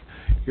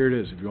 Here it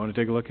is. If you want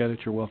to take a look at it,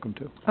 you're welcome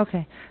to.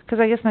 Okay, because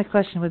I guess my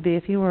question would be,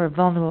 if you were a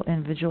vulnerable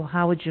individual,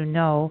 how would you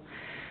know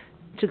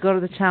to go to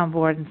the town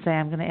board and say,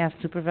 I'm going to ask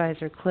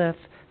Supervisor Cliff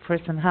for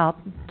some help.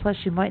 Plus,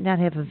 you might not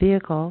have a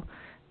vehicle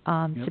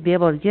to be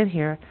able to get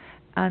here.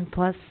 And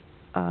plus,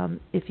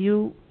 if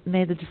you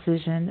made the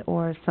decision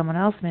or someone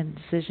else made the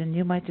decision,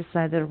 you might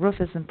decide that a roof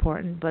is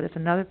important, but if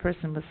another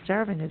person was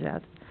starving to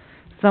death,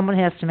 someone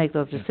has to make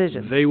those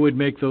decisions. They would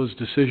make those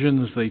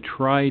decisions. They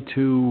try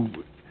to,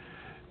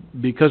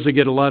 because they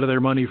get a lot of their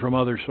money from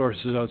other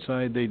sources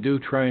outside, they do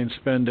try and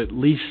spend at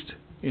least,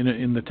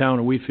 in the town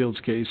of Wheatfield's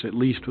case, at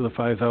least the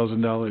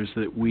 $5,000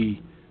 that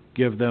we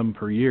give them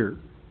per year.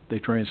 They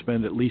try and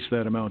spend at least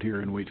that amount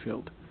here in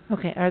Wheatfield.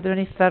 Okay, are there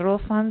any federal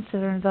funds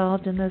that are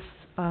involved in this?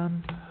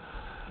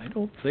 I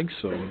don't think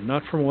so.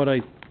 Not from what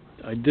I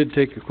did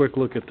take a quick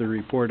look at the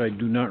report. I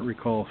do not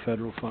recall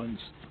federal funds.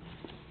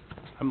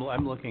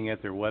 I'm looking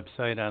at their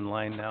website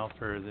online now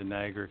for the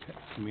Niagara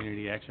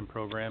Community Action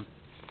Program,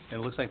 and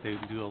it looks like they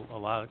do a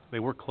lot. They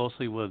work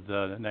closely with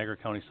Niagara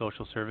County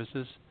Social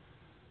Services,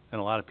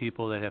 and a lot of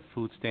people that have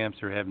food stamps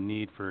or have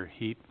need for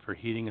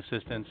heating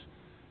assistance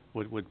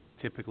would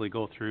typically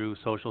go through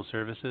social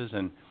services,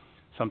 and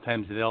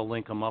sometimes they'll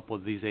link them up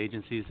with these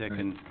agencies that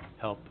can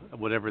help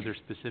whatever their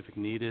specific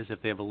need is.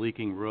 If they have a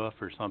leaking roof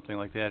or something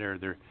like that, or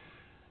they're,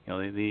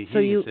 they need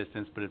heating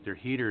assistance, but if their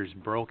heater's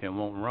broken and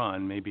won't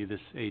run, maybe this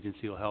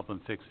agency will help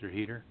them fix their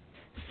heater.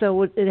 So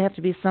would it have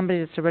to be somebody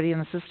that's already in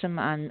the system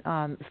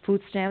on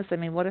food stamps? I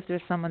mean, what if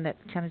there's someone that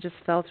kind of just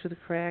fell through the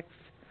cracks,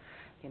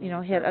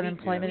 had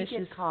unemployment issues?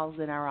 We get calls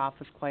in our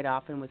office quite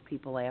often with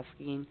people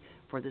asking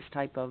for this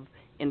type of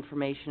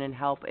information and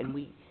help, and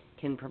we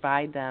can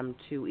provide them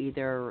to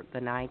either the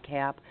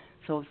NICAP.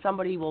 So if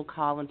somebody will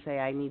call and say,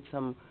 I need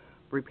some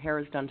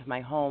repairs done to my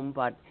home,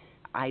 but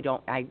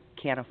I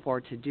can't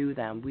afford to do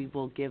them, we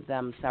will give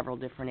them several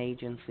different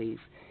agencies.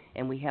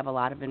 And we have a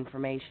lot of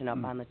information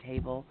up on the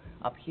table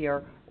up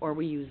here, or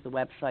we use the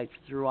websites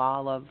through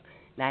all of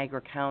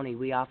Niagara County.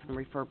 We often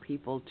refer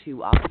people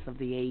to Office of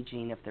the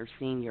Aging if they're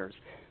seniors.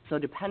 So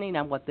depending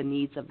on what the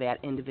needs of that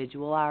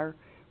individual are,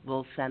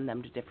 we'll send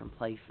them to different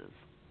places.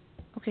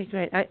 Okay,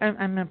 great.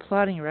 I'm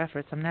applauding your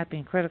efforts. I'm not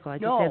being critical. I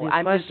just have No, these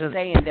I'm questions. just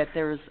saying that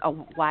there's a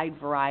wide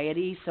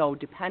variety, so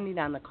depending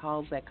on the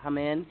calls that come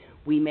in,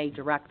 we may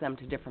direct them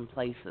to different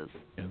places.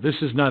 Yeah, this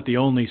is not the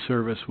only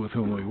service with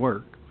whom we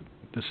work.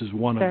 This is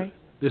one Sorry? of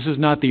This is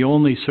not the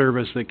only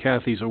service that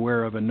Kathy's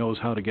aware of and knows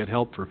how to get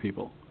help for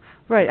people.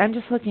 Right. I'm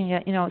just looking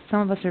at,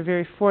 some of us are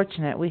very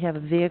fortunate. We have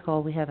a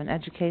vehicle. We have an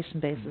education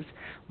basis.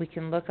 We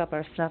can look up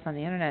our stuff on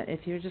the Internet.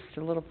 If you're just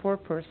a little poor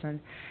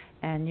person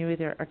and you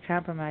either are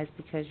compromised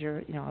because you're,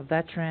 a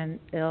veteran,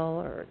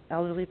 ill, or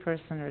elderly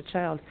person or a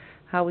child,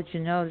 how would you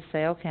know to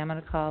say, okay, I'm going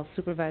to call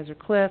Supervisor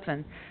Cliff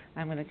and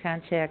I'm going to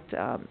contact,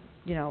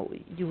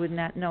 you would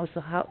not know. So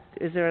how,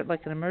 is there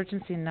like an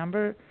emergency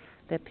number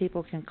that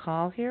people can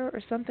call here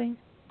or something?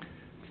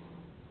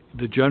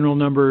 The general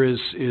number is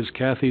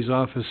Kathy's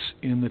office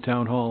in the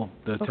town hall,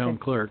 the town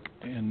clerk,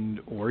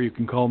 or you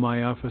can call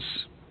my office.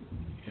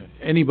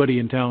 Anybody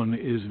in town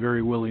is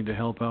very willing to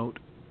help out.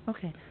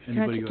 Okay.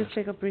 Anybody Can I just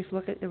take a brief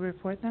look at the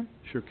report then?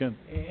 Sure can.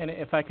 And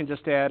if I can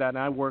just add, and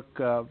I work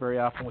very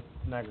often with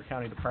Niagara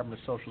County Department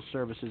of Social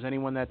Services,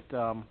 anyone that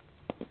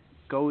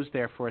goes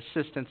there for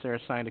assistance, they're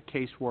assigned a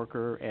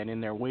caseworker, and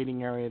in their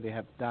waiting area they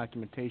have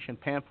documentation,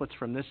 pamphlets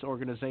from this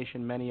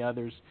organization, many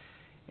others,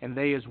 and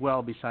they as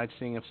well, besides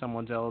seeing if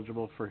someone's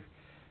eligible for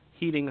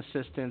heating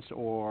assistance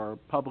or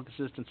public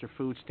assistance or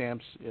food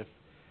stamps, if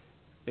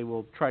they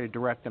will try to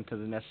direct them to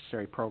the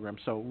necessary program.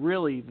 So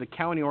really, the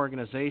county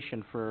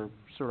organization for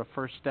sort of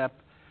first step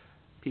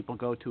people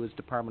go to is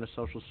Department of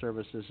Social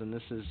Services, and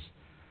this is,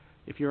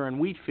 if you're in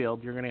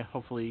Wheatfield, you're going to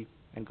hopefully,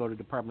 and go to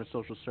Department of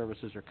Social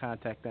Services or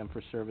contact them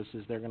for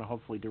services, they're going to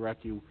hopefully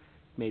direct you,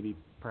 maybe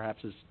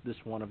perhaps as this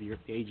one of your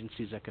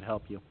agencies that could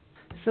help you.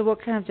 So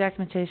what kind of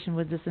documentation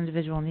would this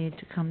individual need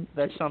to come?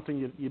 That's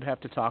something you'd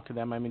have to talk to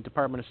them. I mean,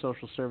 Department of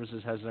Social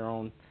Services has their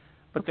own,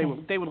 but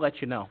they would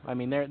let you know. I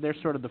mean, they're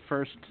sort of the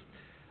first,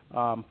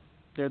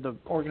 they're the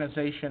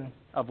organization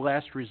of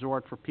last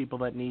resort for people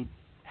that need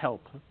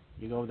help.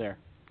 You go there.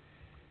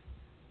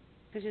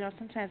 Because,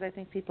 sometimes I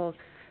think people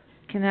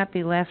cannot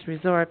be last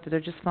resort, but they're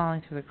just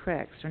falling through the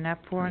cracks. They're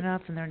not poor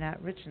enough and they're not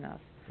rich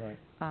enough. Right.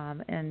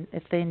 And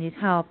if they need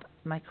help,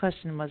 my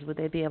question was, would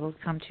they be able to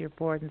come to your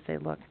board and say,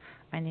 look,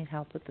 I need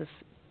help with this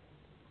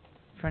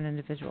for an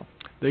individual?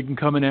 They can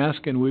come and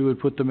ask, and we would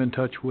put them in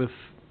touch with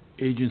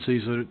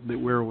agencies that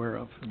we're aware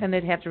of. And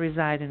they'd have to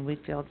reside in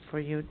Wheatfield for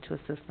you to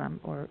assist them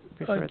or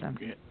refer them?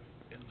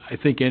 I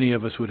think any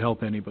of us would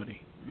help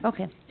anybody.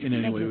 Okay. In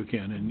any Thank way you. we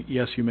can. And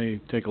yes, you may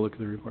take a look at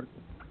the report.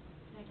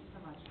 Thank you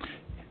so much.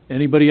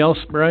 Anybody else,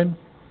 Brian?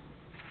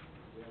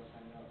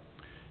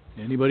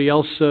 Anybody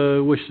else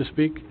wish to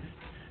speak?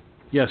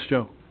 Yes,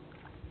 Joe.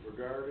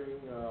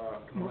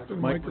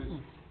 Regarding, Mike.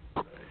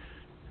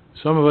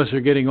 Some of us are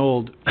getting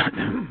old,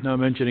 not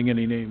mentioning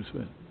any names,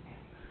 but.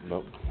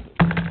 Nope.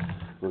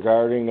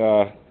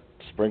 Regarding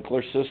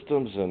sprinkler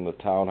systems in the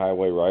town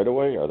highway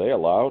right-of-way, are they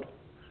allowed?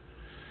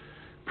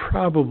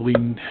 probably,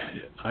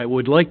 I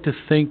would like to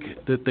think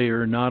that they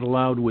are not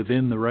allowed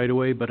within the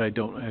right-of-way, but I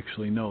don't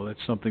actually know. That's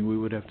something we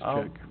would have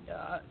to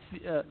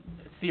check.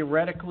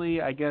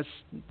 Theoretically, I guess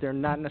they're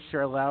not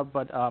necessarily allowed,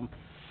 but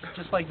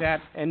just like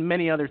that and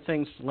many other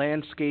things,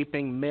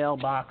 landscaping,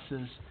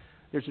 mailboxes,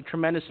 there's a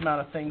tremendous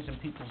amount of things in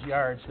people's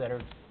yards that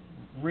are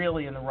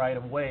really in the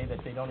right-of-way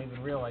that they don't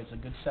even realize. A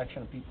good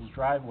section of people's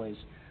driveways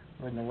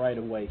are in the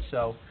right-of-way.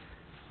 So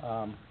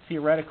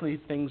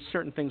theoretically,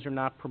 certain things are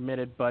not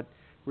permitted, but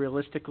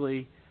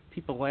realistically,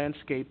 people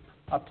landscape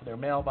up to their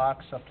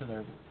mailbox, up to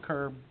their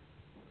curb,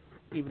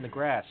 even the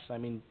grass. I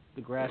mean,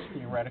 the grass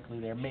theoretically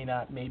there may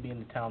be in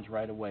the town's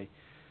right-of-way.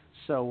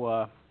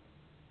 So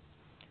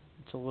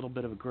it's a little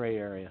bit of a gray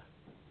area.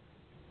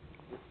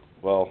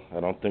 Well, I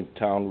don't think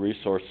town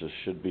resources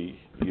should be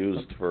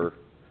used for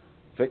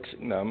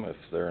fixing them if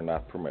they're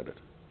not permitted.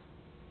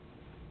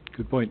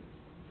 Good point.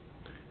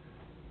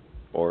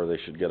 Or they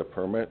should get a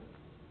permit.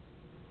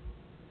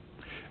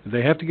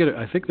 They have to get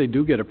I think they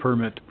do get a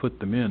permit to put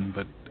them in,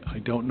 but I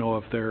don't know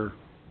if they're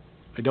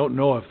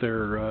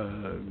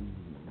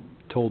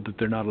told that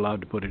they're not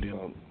allowed to put it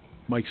in.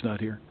 Mike's not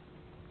here.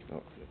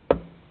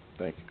 Okay.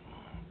 Thank you.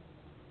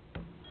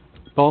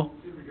 Paul?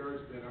 In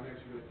regards to that, I'm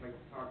actually going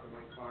to talk to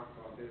Mike Clark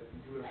about that. If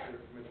you do have to get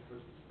a permit for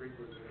some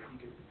sprinklers, and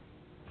if he can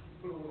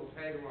put a little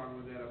tag along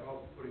with that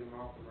about putting them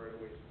off the right of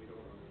way so we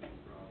don't run into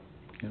problems.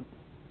 Yep.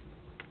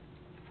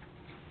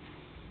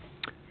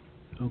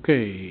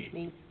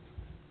 Okay.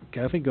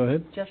 Kathy, go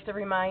ahead. Just a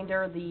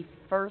reminder, the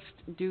first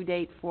due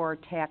date for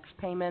tax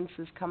payments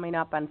is coming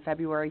up on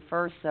February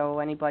 1st, so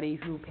anybody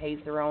who pays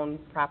their own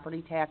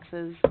property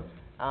taxes,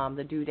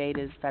 the due date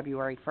is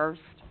February 1st.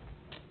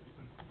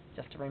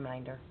 Just a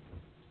reminder.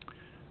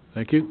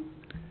 Thank you.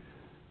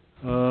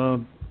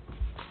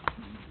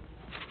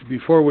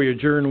 Before we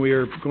adjourn,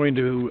 I'm going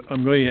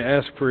to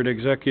ask for an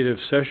executive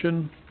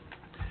session.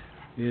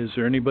 Is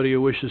there anybody who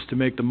wishes to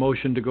make the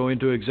motion to go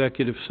into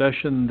executive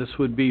session? This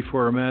would be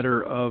for a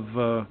matter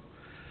of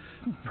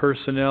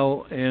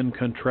personnel and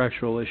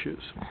contractual issues.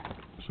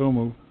 So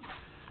moved.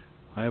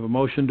 I have a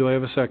motion. Do I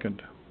have a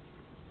second?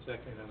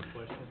 Second on the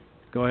question.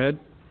 Go ahead.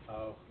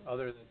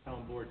 Other than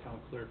town board, town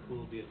clerk, who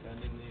will be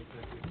attending the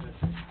executive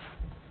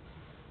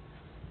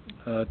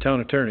session?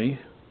 Town attorney.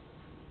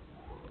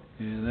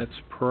 And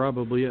that's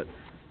probably it.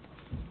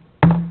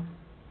 I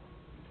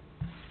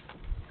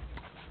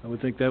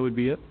would think that would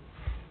be it.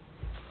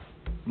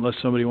 Unless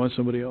somebody wants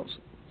somebody else.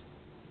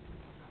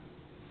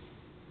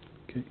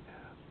 Okay.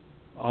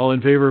 All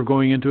in favor of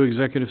going into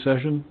executive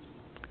session?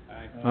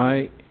 Aye.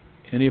 Aye.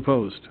 Any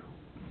opposed?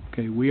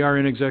 Okay, we are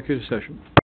in executive session.